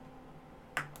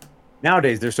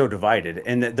 Nowadays, they're so divided.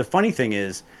 And the funny thing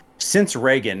is, since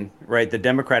Reagan, right, the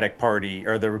Democratic Party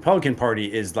or the Republican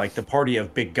Party is like the party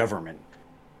of big government.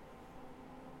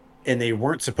 And they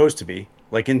weren't supposed to be.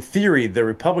 Like in theory, the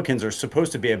Republicans are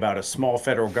supposed to be about a small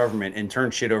federal government and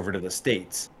turn shit over to the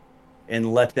states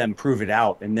and let them prove it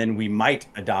out. And then we might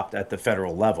adopt at the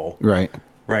federal level. Right.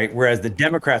 Right. Whereas the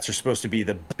Democrats are supposed to be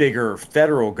the bigger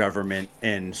federal government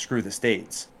and screw the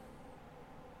states.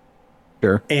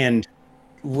 Sure. And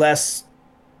less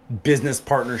business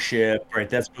partnership. Right.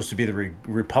 That's supposed to be the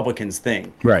Republicans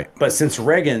thing. Right. But since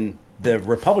Reagan, the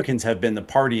Republicans have been the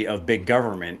party of big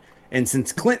government. And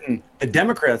since Clinton, the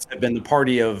Democrats have been the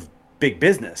party of big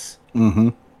business. Mm-hmm.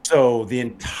 So the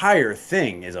entire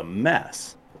thing is a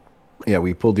mess. Yeah,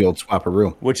 we pulled the old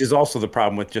swapperoo. Which is also the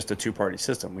problem with just a two-party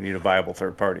system. We need a viable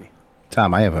third party.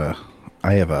 Tom,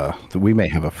 we may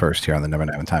have a first here on the Number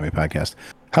 9 with Tommy podcast.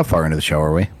 How far into the show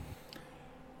are we?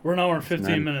 We're an hour and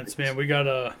 15 minutes, man. We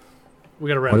gotta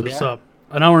wrap What this up.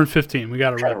 An hour and 15. We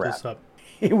gotta wrap wrap. this up.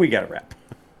 We got to wrap.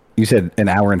 You said an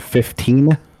hour and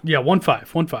 15? Yeah,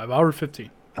 1-5, hour 15.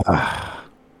 I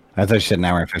thought you said an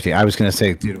hour and 15. I was going to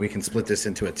say, dude, we can split this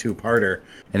into a two-parter,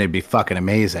 and it'd be fucking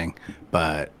amazing.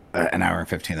 But an hour and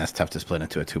 15, that's tough to split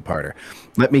into a two-parter.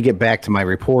 Let me get back to my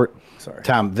report. Sorry.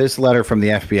 Tom, this letter from the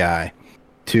FBI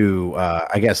to,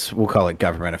 I guess we'll call it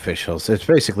government officials.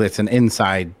 It's an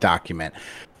inside document.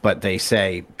 But they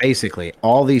say, basically,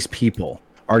 all these people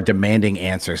are demanding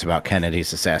answers about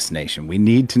Kennedy's assassination. We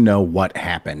need to know what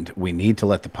happened. We need to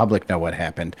let the public know what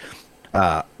happened.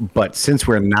 But since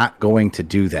we're not going to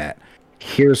do that,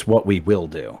 here's what we will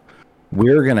do.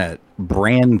 We're going to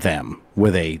brand them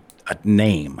with a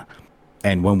name.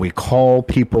 And when we call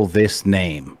people this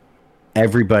name,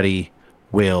 everybody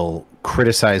will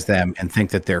criticize them and think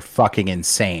that they're fucking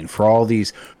insane for all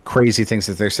these crazy things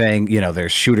that they're saying. You know,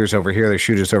 there's shooters over here, there's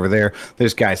shooters over there,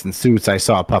 there's guys in suits, I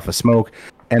saw a puff of smoke.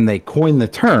 And they coined the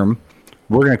term,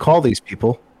 we're going to call these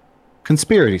people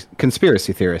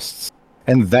conspiracy theorists.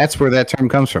 And that's where that term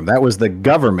comes from. That was the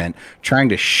government trying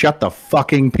to shut the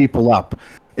fucking people up.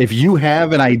 If you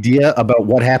have an idea about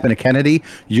what happened to Kennedy,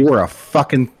 you are a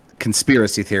fucking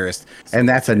conspiracy theorist. And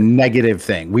that's a negative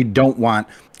thing. We don't want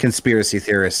conspiracy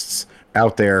theorists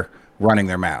out there running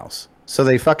their mouths. So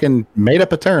they fucking made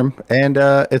up a term, and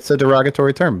it's a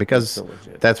derogatory term because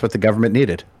that's what the government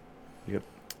needed. Yep.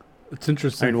 It's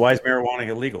interesting. I mean, why is marijuana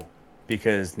illegal?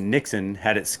 Because Nixon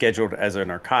had it scheduled as a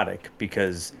narcotic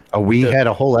because we had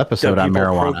a whole episode on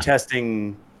marijuana.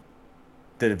 Protesting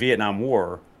the Vietnam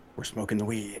War were smoking the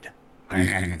weed.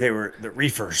 They were the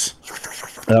reefers.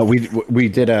 We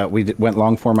went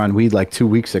long form on weed like 2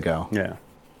 weeks ago. Yeah.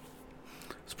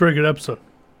 It's a pretty good episode.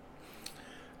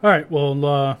 All right,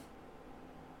 well,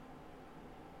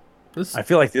 I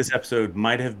feel like this episode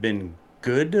might have been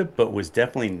good, but was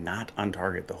definitely not on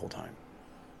target the whole time.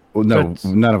 Well, no,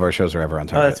 none of our shows are ever on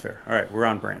target. Oh, that's fair. All right, we're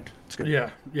on brand. It's good.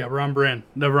 Yeah, we're on brand.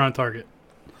 Never on target.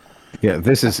 Yeah,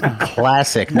 this is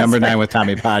classic Number 9 with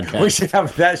Tommy podcast. We should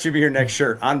have that. Should be your next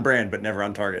shirt. On brand, but never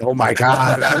on target. Oh my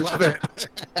god, I love it.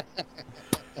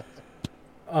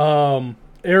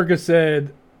 Erica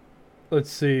said, let's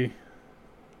see.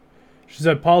 She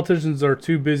said politicians are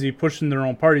too busy pushing their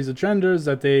own party's agendas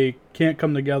that they can't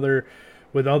come together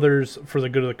with others for the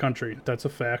good of the country. That's a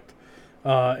fact.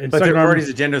 But their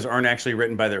party's agendas aren't actually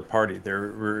written by their party. They're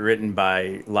written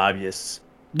by lobbyists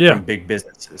from big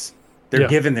businesses. They're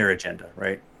given their agenda,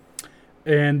 right?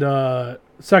 And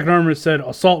Second Armor said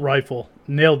assault rifle.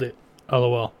 Nailed it.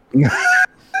 LOL.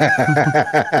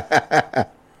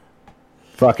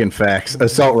 Fucking facts.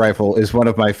 Assault rifle is one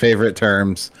of my favorite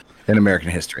terms in American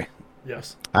history.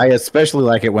 Yes. I especially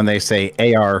like it when they say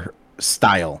AR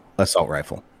style assault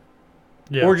rifle.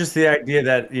 Yeah. Or just the idea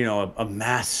that, you know, a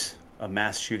mass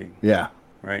shooting. Yeah.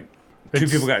 Right? 2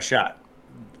 people got shot.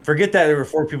 Forget that there were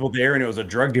 4 people there and it was a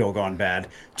drug deal gone bad.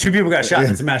 2 people got shot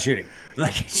and it's a mass shooting.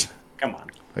 Like, come on.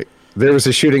 There was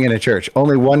a shooting in a church.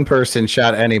 Only one person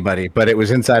shot anybody, but it was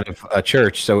inside of a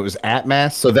church, so it was at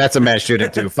mass. So that's a mass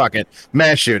shooting too. Fuck it.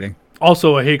 Mass shooting.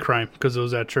 Also a hate crime because it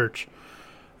was at church.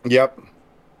 Yep.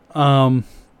 Yeah,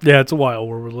 it's a while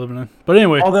where we're living in. But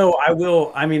anyway. Although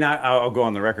I'll go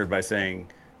on the record by saying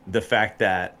the fact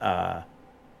that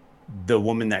the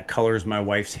woman that colors my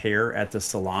wife's hair at the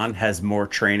salon has more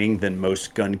training than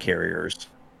most gun carriers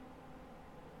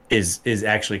is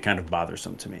actually kind of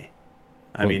bothersome to me.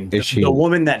 I mean, the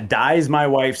woman that dyes my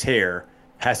wife's hair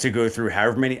has to go through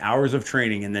however many hours of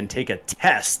training and then take a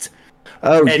test.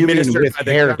 Oh, you mean with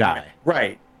hair dye.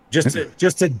 Right. Just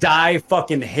to dye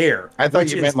fucking hair. I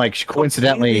thought you meant like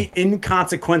coincidentally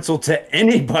inconsequential to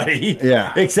anybody.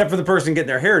 Yeah. Except for the person getting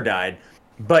their hair dyed.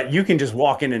 but you can just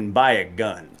walk in and buy a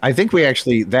gun. I think we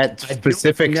actually that I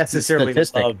specific don't necessarily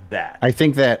statistic. love that. I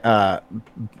think that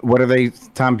what are they,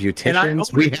 Tom?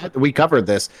 Beauticians. We covered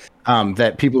this.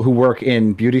 That people who work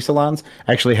in beauty salons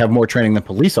actually have more training than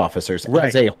police officers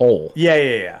as a whole.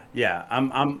 Yeah.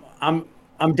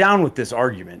 I'm down with this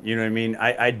argument. You know what I mean?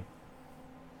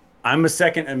 I'm a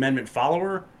Second Amendment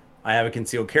follower. I have a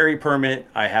concealed carry permit.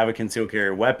 I have a concealed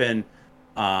carry weapon.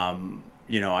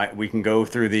 We can go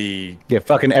through the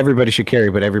fucking everybody should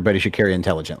carry, but everybody should carry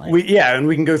intelligently. And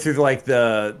we can go through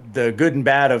the good and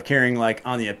bad of carrying like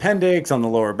on the appendix, on the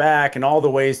lower back, and all the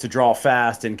ways to draw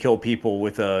fast and kill people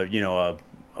with a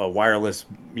wireless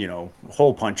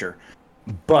hole puncher.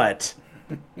 But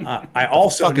I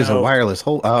also what the fuck is a wireless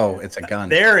hole? Oh, it's a gun.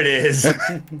 There it is.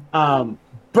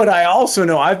 But I also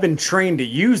know I've been trained to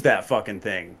use that fucking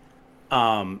thing.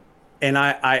 And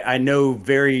I know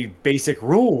very basic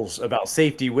rules about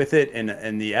safety with it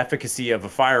and the efficacy of a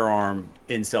firearm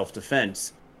in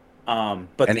self-defense.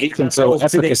 But he can throw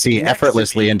efficacy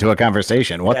effortlessly into a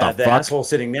conversation. What the fuck? The asshole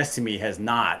sitting next to me has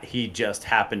not. He just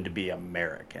happened to be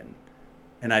American.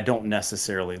 And I don't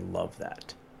necessarily love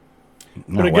that.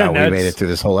 But again, we made it through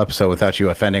this whole episode without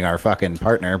you offending our fucking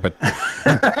partner, but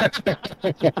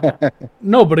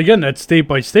no, but again, that's state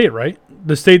by state, right?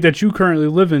 The state that you currently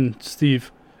live in,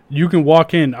 Steve, you can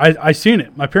walk in. I seen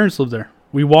it. My parents lived there.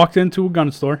 We walked into a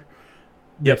gun store.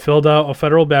 They filled out a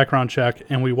federal background check,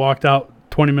 and we walked out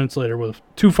 20 minutes later with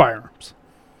 2 firearms.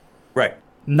 Right.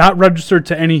 Not registered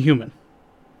to any human.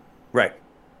 Right.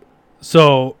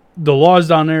 So the laws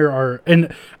down there are,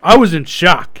 and I was in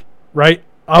shock, right?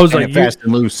 I was like, fast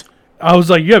and loose. I was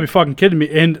like, you gotta be fucking kidding me.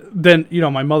 And then,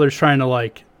 my mother's trying to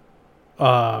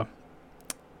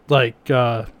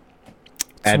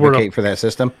advocate for that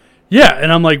system. Yeah,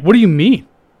 and I'm like, what do you mean?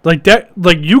 Like that?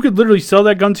 Like you could literally sell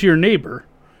that gun to your neighbor,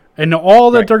 and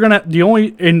all that they're gonna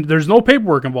and there's no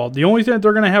paperwork involved. The only thing that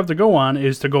they're gonna have to go on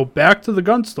is to go back to the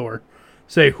gun store,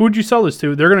 say, who'd you sell this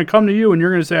to? They're gonna come to you, and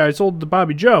you're gonna say, I sold it to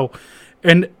Bobby Joe,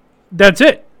 and that's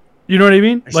it. You know what I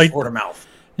mean? It's like word of mouth.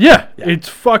 Yeah, it's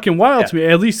fucking wild to me.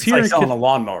 At least here, it's like selling a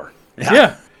lawnmower.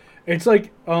 Yeah, it's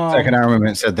like Second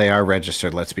Armament said they are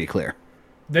registered. Let's be clear.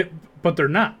 But they're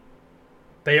not.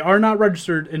 They are not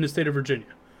registered in the state of Virginia.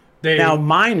 Now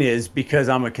mine is because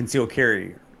I'm a concealed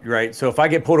carry, right? So if I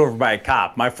get pulled over by a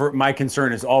cop, my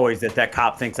concern is always that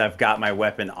cop thinks I've got my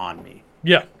weapon on me.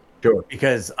 Yeah, sure.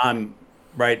 Because I'm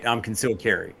concealed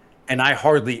carry. And I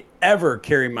hardly ever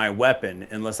carry my weapon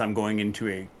unless I'm going into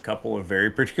a couple of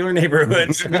very particular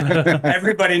neighborhoods.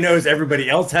 Everybody knows everybody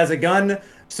else has a gun,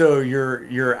 so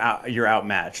you're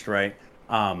outmatched, right?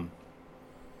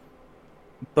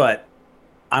 But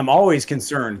I'm always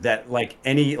concerned that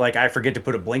I forget to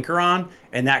put a blinker on,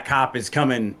 and that cop is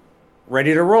coming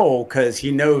ready to roll because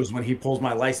he knows when he pulls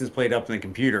my license plate up in the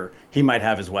computer, he might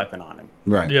have his weapon on him.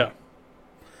 Right. Yeah.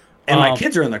 And my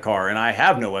kids are in the car, and I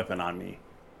have no weapon on me.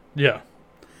 Yeah.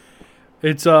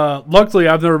 It's luckily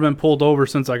I've never been pulled over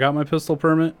since I got my pistol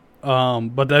permit.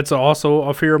 But that's also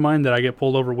a fear of mine that I get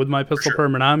pulled over with my pistol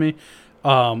permit on me,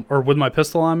 or with my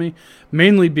pistol on me,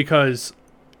 mainly because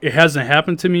it hasn't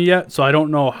happened to me yet, so I don't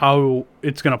know how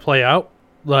it's gonna play out.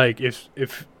 Like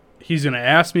if he's gonna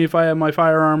ask me if I have my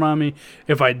firearm on me,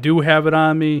 if I do have it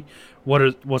on me,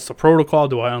 what's the protocol?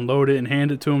 Do I unload it and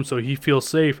hand it to him so he feels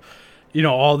safe? I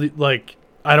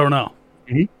don't know.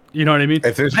 Mm-hmm. You know what I mean?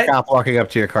 If there's a cop walking up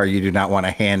to your car, you do not want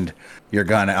to hand your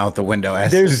gun out the window.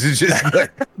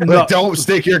 Don't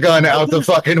stick your gun out the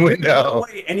fucking window. No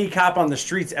way any cop on the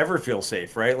streets ever feel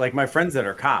safe, right? Like my friends that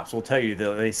are cops will tell you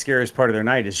the scariest part of their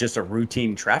night is just a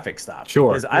routine traffic stop. Sure.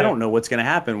 Because I don't know what's going to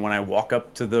happen when I walk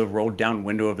up to the rolled down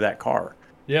window of that car.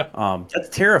 Yeah. That's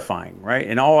terrifying, right?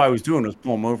 And all I was doing was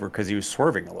pull him over because he was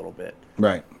swerving a little bit.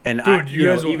 Right. And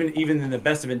Dude, even in the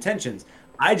best of intentions,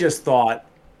 I just thought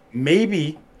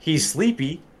maybe he's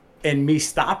sleepy, and me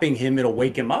stopping him, it'll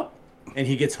wake him up, and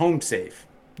he gets home safe.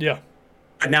 Yeah.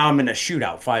 But now I'm in a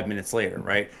shootout 5 minutes later,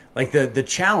 right? Like the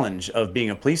challenge of being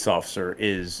a police officer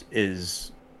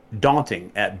is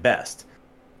daunting at best.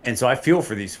 And so I feel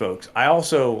for these folks. I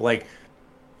also,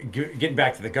 getting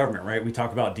back to the government, right? We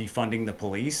talk about defunding the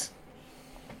police.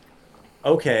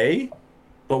 Okay,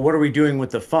 but what are we doing with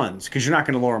the funds? Because you're not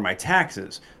going to lower my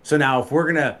taxes. So now if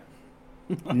we're going to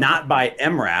not buy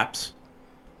MRAPs,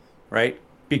 right?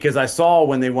 Because I saw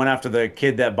when they went after the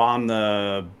kid that bombed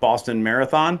the Boston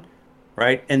Marathon,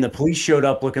 right? And the police showed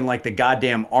up looking like the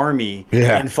goddamn army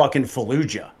in fucking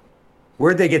Fallujah.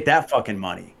 Where'd they get that fucking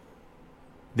money?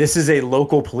 This is a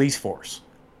local police force.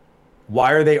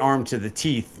 Why are they armed to the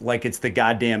teeth like it's the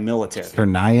goddamn military?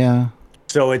 Tsarnaev.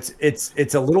 So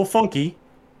it's a little funky,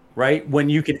 right? When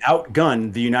you can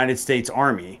outgun the United States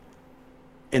Army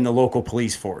in the local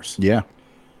police force, Yeah.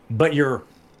 but you're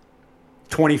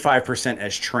 25%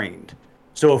 as trained.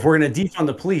 So if we're going to defund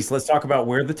the police, let's talk about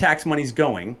where the tax money's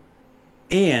going.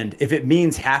 And if it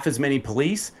means half as many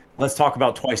police, let's talk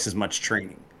about twice as much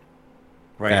training.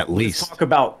 Right? At least. Let's talk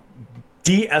about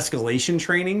de-escalation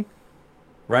training,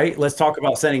 right? Let's talk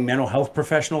about sending mental health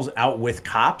professionals out with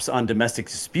cops on domestic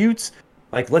disputes.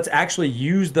 Like, let's actually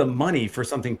use the money for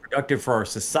something productive for our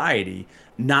society,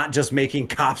 not just making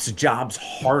cops' jobs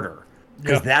harder,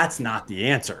 because that's not the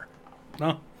answer.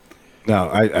 No.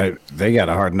 No, they got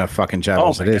a hard enough fucking job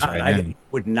as it is right I now.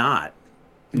 would not.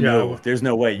 Yeah. No, there's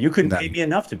no way. You couldn't No. pay me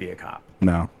enough to be a cop.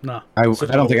 No. No. I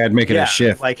don't think I'd make it a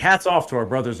shift. Like, hats off to our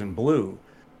brothers in blue.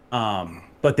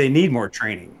 But they need more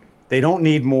training. They don't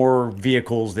need more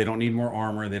vehicles. They don't need more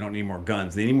armor. They don't need more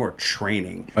guns. They need more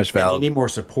training. Much And valid. they need more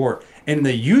support. And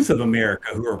the youth of America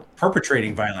who are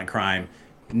perpetrating violent crime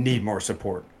need more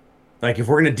support. Like, if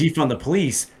we're going to defund the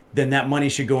police, then that money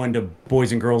should go into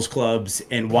boys and girls clubs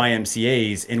and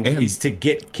YMCAs and ways to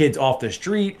get kids off the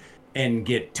street and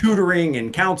get tutoring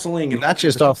and counseling. And Not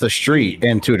just off the street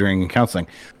and tutoring and counseling.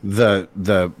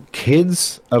 The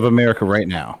kids of America right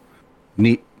now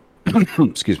need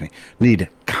need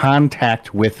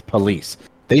contact with police.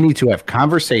 They need to have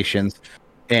conversations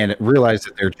and realize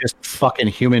that they're just fucking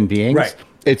human beings. Right.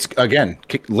 It's again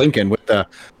Lincoln with the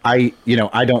I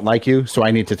don't like you, so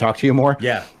I need to talk to you more.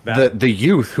 Yeah, The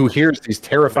youth who hears these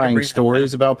terrifying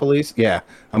stories about police. Yeah,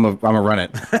 I'm a run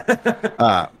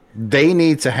it. They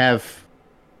need to have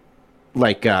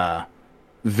like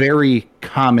very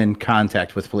common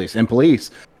contact with police, and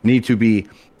police need to be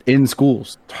in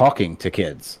schools talking to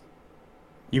kids.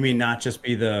 You mean not just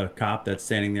be the cop that's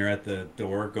standing there at the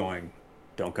door going,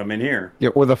 "Don't come in here." Yeah,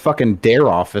 or the fucking dare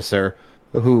officer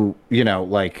who,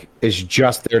 like, is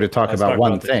just there to talk Let's about talk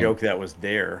one about thing. The joke that was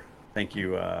there. Thank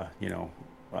you.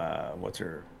 What's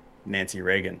her? Nancy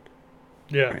Reagan.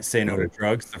 Yeah. Right, say no to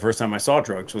drugs. The first time I saw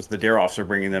drugs was the dare officer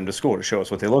bringing them to school to show us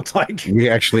what they looked like. We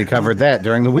actually covered that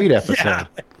during the weed episode.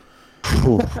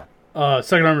 Yeah.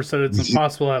 Second Armor said it's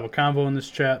impossible to have a convo in this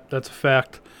chat. That's a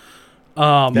fact.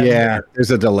 Yeah,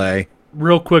 there's a delay.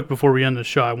 Real quick before we end the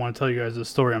show, I want to tell you guys this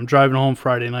story. I'm driving home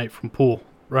Friday night from pool,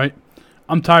 right?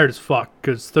 I'm tired as fuck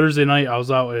because Thursday night I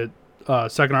was out at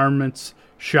Second Armament's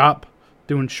shop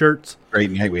doing shirts.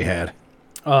 Great night we had.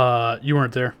 You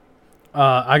weren't there.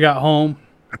 I got home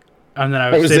and then I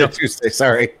I was stayed there up. Tuesday.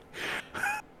 Sorry.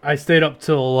 I stayed up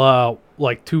till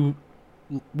like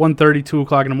 1:30, 2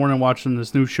 o'clock in the morning watching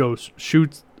this new show,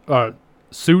 Suits, that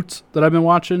I've been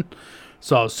watching.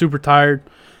 So I was super tired.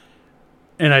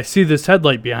 And I see this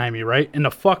headlight behind me, right? And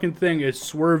the fucking thing is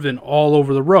swerving all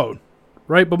over the road,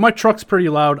 right? But my truck's pretty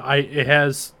loud. It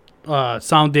has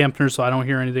sound dampener, so I don't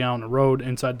hear anything out on the road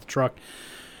inside the truck.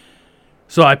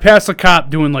 So I pass a cop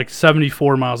doing like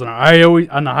 74 miles an hour. I always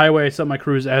on the highway I set my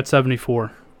cruise at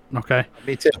 74. Okay.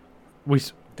 Me too.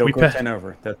 Don't go 10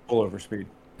 over. That's pullover speed.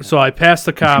 So I passed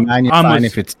the cop. If 9, you're fine.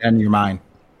 If it's 10, you're mine.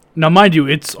 Now, mind you,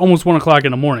 it's almost 1 o'clock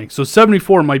in the morning, so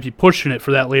 74 might be pushing it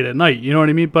for that late at night. You know what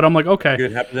I mean? But I'm like, okay.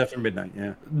 Good. Happens after midnight.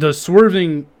 Yeah. The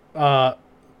swerving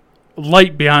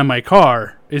light behind my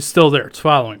car is still there. It's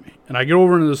following me. And I get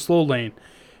over into the slow lane,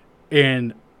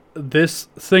 and this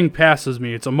thing passes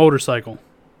me. It's a motorcycle.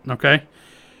 Okay?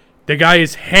 The guy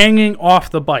is hanging off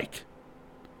the bike.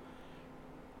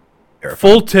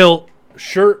 Full tilt,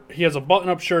 shirt. He has a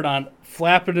button-up shirt on,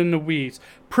 flapping in the weeds.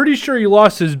 Pretty sure he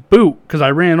lost his boot because I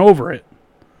ran over it.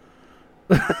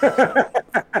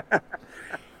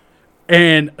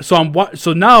 And so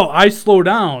now I slow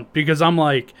down because I'm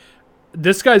like,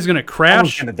 this guy's gonna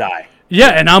crash. Someone's gonna die. Yeah,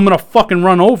 and I'm gonna fucking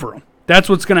run over him. That's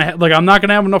what's gonna like. I'm not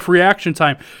gonna have enough reaction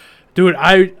time, dude.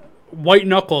 I white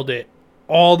knuckled it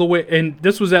all the way, and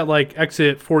this was at like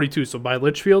exit 42, so by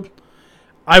Litchfield.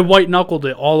 I white knuckled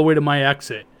it all the way to my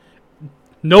exit.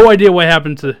 No idea what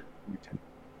happened to.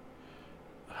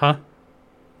 Huh?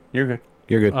 You're good.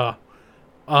 You're good. All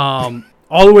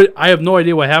the way. I have no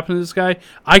idea what happened to this guy.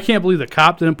 I can't believe the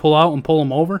cop didn't pull out and pull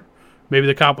him over. Maybe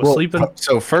the cop was sleeping.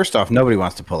 So first off, nobody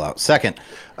wants to pull out. Second,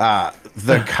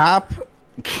 the cop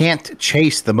can't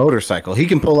chase the motorcycle. He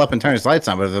can pull up and turn his lights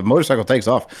on, but if the motorcycle takes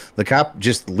off, the cop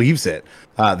just leaves it.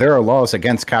 There are laws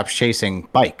against cops chasing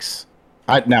bikes.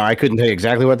 I couldn't tell you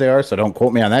exactly what they are, so don't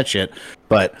quote me on that shit.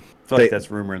 But I feel like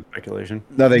that's rumor and speculation.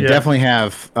 No, they definitely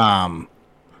have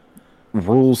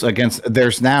rules against.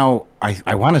 There's now,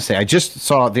 I want to say, I just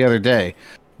saw it the other day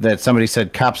that somebody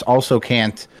said cops also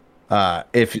can't,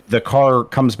 if the car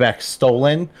comes back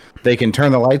stolen, they can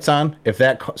turn the lights on. If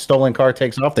that stolen car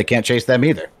takes off, they can't chase them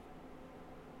either.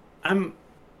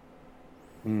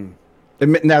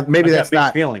 Now, maybe I've got that's mixed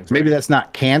not feelings, maybe right? that's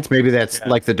not can't. Maybe that's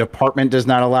like the department does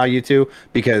not allow you to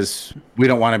because we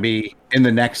don't want to be in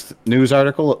the next news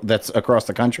article that's across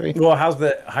the country. Well, how's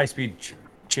the high-speed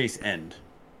chase end?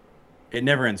 It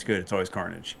never ends good. It's always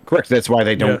carnage. Correct. That's why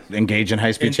they don't engage in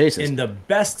high speed chases. In the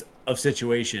best of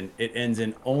situation, it ends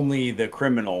in only the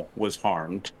criminal was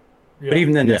harmed. But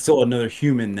even then, there's still another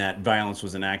human that violence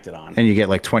was enacted on. And you get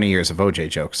like 20 years of OJ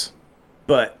jokes.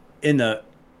 But in the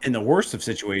worst of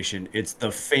situation, it's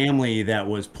the family that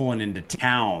was pulling into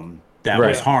town that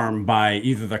was harmed by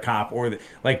either the cop or the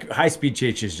high speed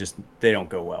chases. Just they don't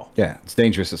go well. Yeah, it's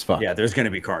dangerous as fuck. Yeah, there's going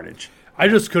to be carnage. I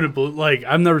just couldn't believe,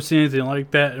 I've never seen anything like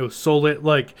that. It was so lit,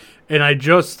 and I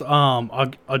just,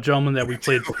 a gentleman that we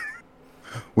played.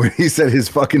 When he said his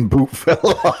fucking boot fell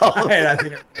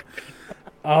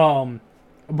off.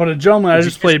 But a gentleman I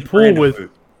just played pool with.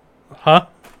 Huh?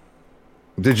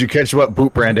 Did you catch what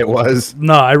boot brand it was?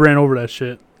 No, I ran over that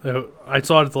shit. I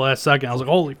saw it at the last second. I was like,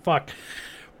 holy fuck.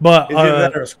 But Is it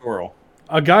that or a squirrel?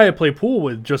 A guy I play pool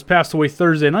with just passed away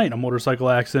Thursday night in a motorcycle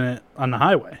accident on the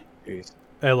highway. Jeez.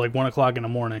 At 1 o'clock in the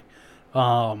morning.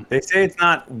 They say it's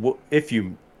not if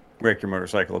you wreck your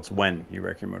motorcycle, it's when you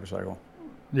wreck your motorcycle.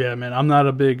 Yeah, man, I'm not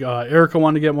a big... Erica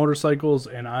wanted to get motorcycles,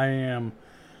 and I am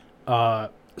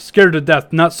scared to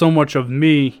death, not so much of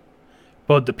me,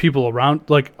 but the people around.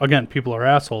 Again, people are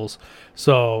assholes.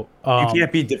 So... you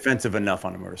can't be defensive enough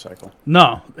on a motorcycle.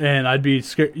 No, and I'd be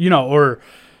scared, or...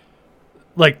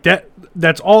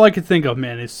 that's all I could think of,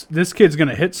 man, is this kid's going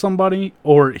to hit somebody,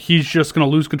 or he's just going to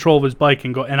lose control of his bike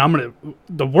and go... And I'm going to...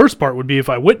 The worst part would be if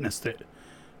I witnessed it.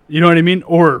 You know what I mean?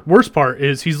 Or worst part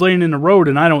is he's laying in the road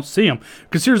and I don't see him.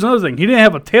 Because here's another thing. He didn't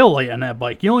have a tail light on that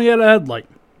bike. He only had a headlight.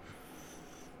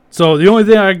 So the only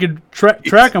thing I could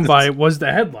track him by was the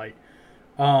headlight.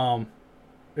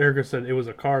 Erica said it was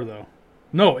a car, though.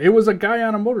 No, it was a guy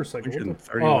on a motorcycle.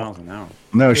 130 miles an hour.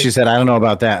 No, she said, I don't know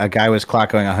about that. A guy was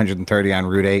clocking 130 on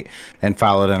Route 8 and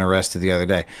followed and arrested the other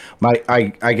day.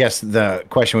 I guess the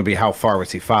question would be, how far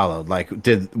was he followed?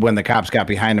 When the cops got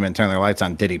behind him and turned their lights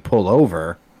on, did he pull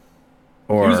over?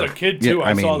 Or, he was a kid, too.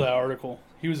 I saw that article.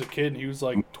 He was a kid, and he was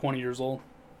 20 years old.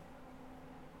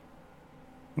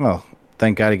 Well,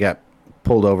 thank God he got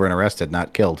pulled over and arrested,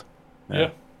 not killed. Yeah.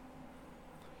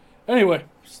 Anyway,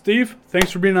 Steve,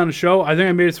 thanks for being on the show. I think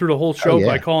I made it through the whole show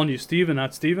by calling you Steve and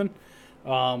not Steven,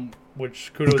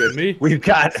 which kudos to me. We've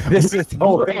got this.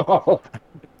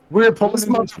 We're pulling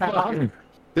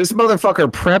this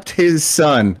motherfucker prepped his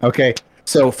son. Okay,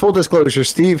 so full disclosure,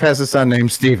 Steve has a son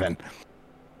named Steven.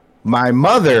 My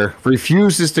mother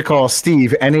refuses to call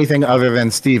Steve anything other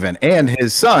than Steven, and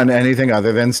his son anything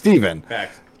other than Steven.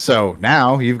 Facts. So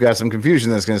now you've got some confusion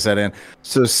that's going to set in.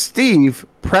 So Steve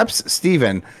preps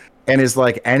Steven and is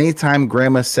like, anytime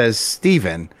grandma says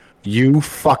Steven, you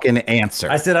fucking answer.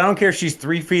 I said, I don't care if she's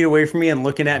 3 feet away from me and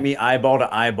looking at me eyeball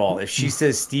to eyeball. If she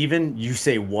says Steven, you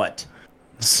say what?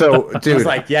 So, dude. I was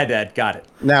like, yeah, Dad, got it.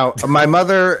 Now, my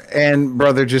mother and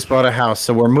brother just bought a house,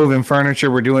 so we're moving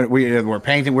furniture. We're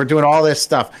painting. We're doing all this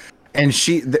stuff. And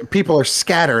people are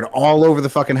scattered all over the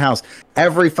fucking house.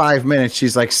 Every 5 minutes,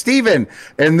 she's like, Steven,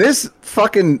 and this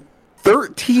fucking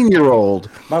 13-year-old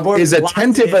is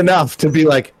attentive enough to be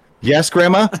like, yes,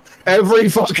 Grandma, every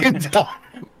fucking time.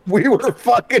 We were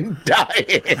fucking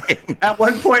dying. At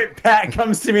one point, Pat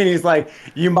comes to me and he's like,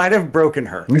 you might have broken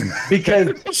her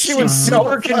because she was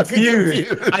so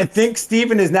confused. I think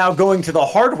Steven is now going to the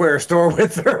hardware store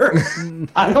with her.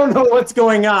 I don't know what's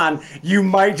going on. You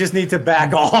might just need to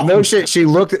back off. No shit. She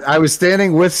looked, I was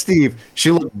standing with Steve.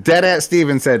 She looked dead at Steve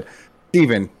and said,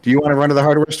 Steven, do you want to run to the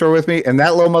hardware store with me? And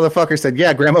that little motherfucker said,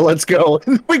 yeah, Grandma, let's go.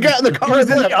 And we got in the car. He was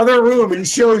in the other room and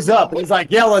shows up. And he's like,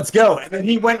 yeah, let's go. And then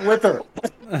he went with her.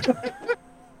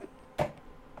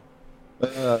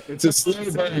 It's a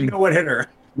slow burn. You know what hit her?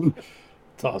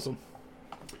 It's awesome.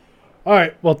 All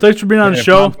right. Well, thanks for being on the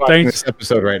show. Thanks. This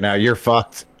episode right now, you're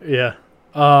fucked. Yeah.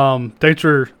 Thanks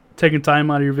for taking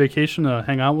time out of your vacation to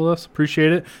hang out with us.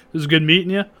 Appreciate it. It was good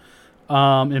meeting you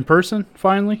in person,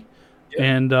 finally. Yeah.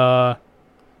 And yeah,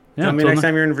 tell me next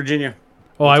time you're in Virginia.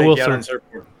 Oh, I will, sir.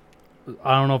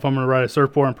 I don't know if I'm going to ride a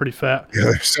surfboard. I'm pretty fat. Yeah,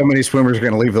 there's so many swimmers are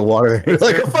going to leave the water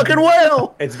like a fucking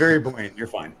whale. It's very buoyant. You're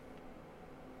fine.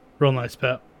 Real nice,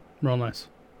 Pat. Real nice.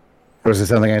 Was it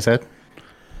something I said?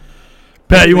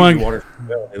 Pat, you want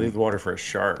They leave the water for a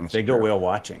shark. They go whale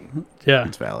watching. Yeah.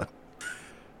 It's valid.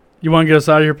 You want to get us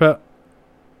out of here, Pat?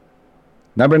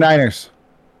 Number Niners.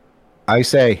 I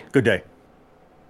say. Good day.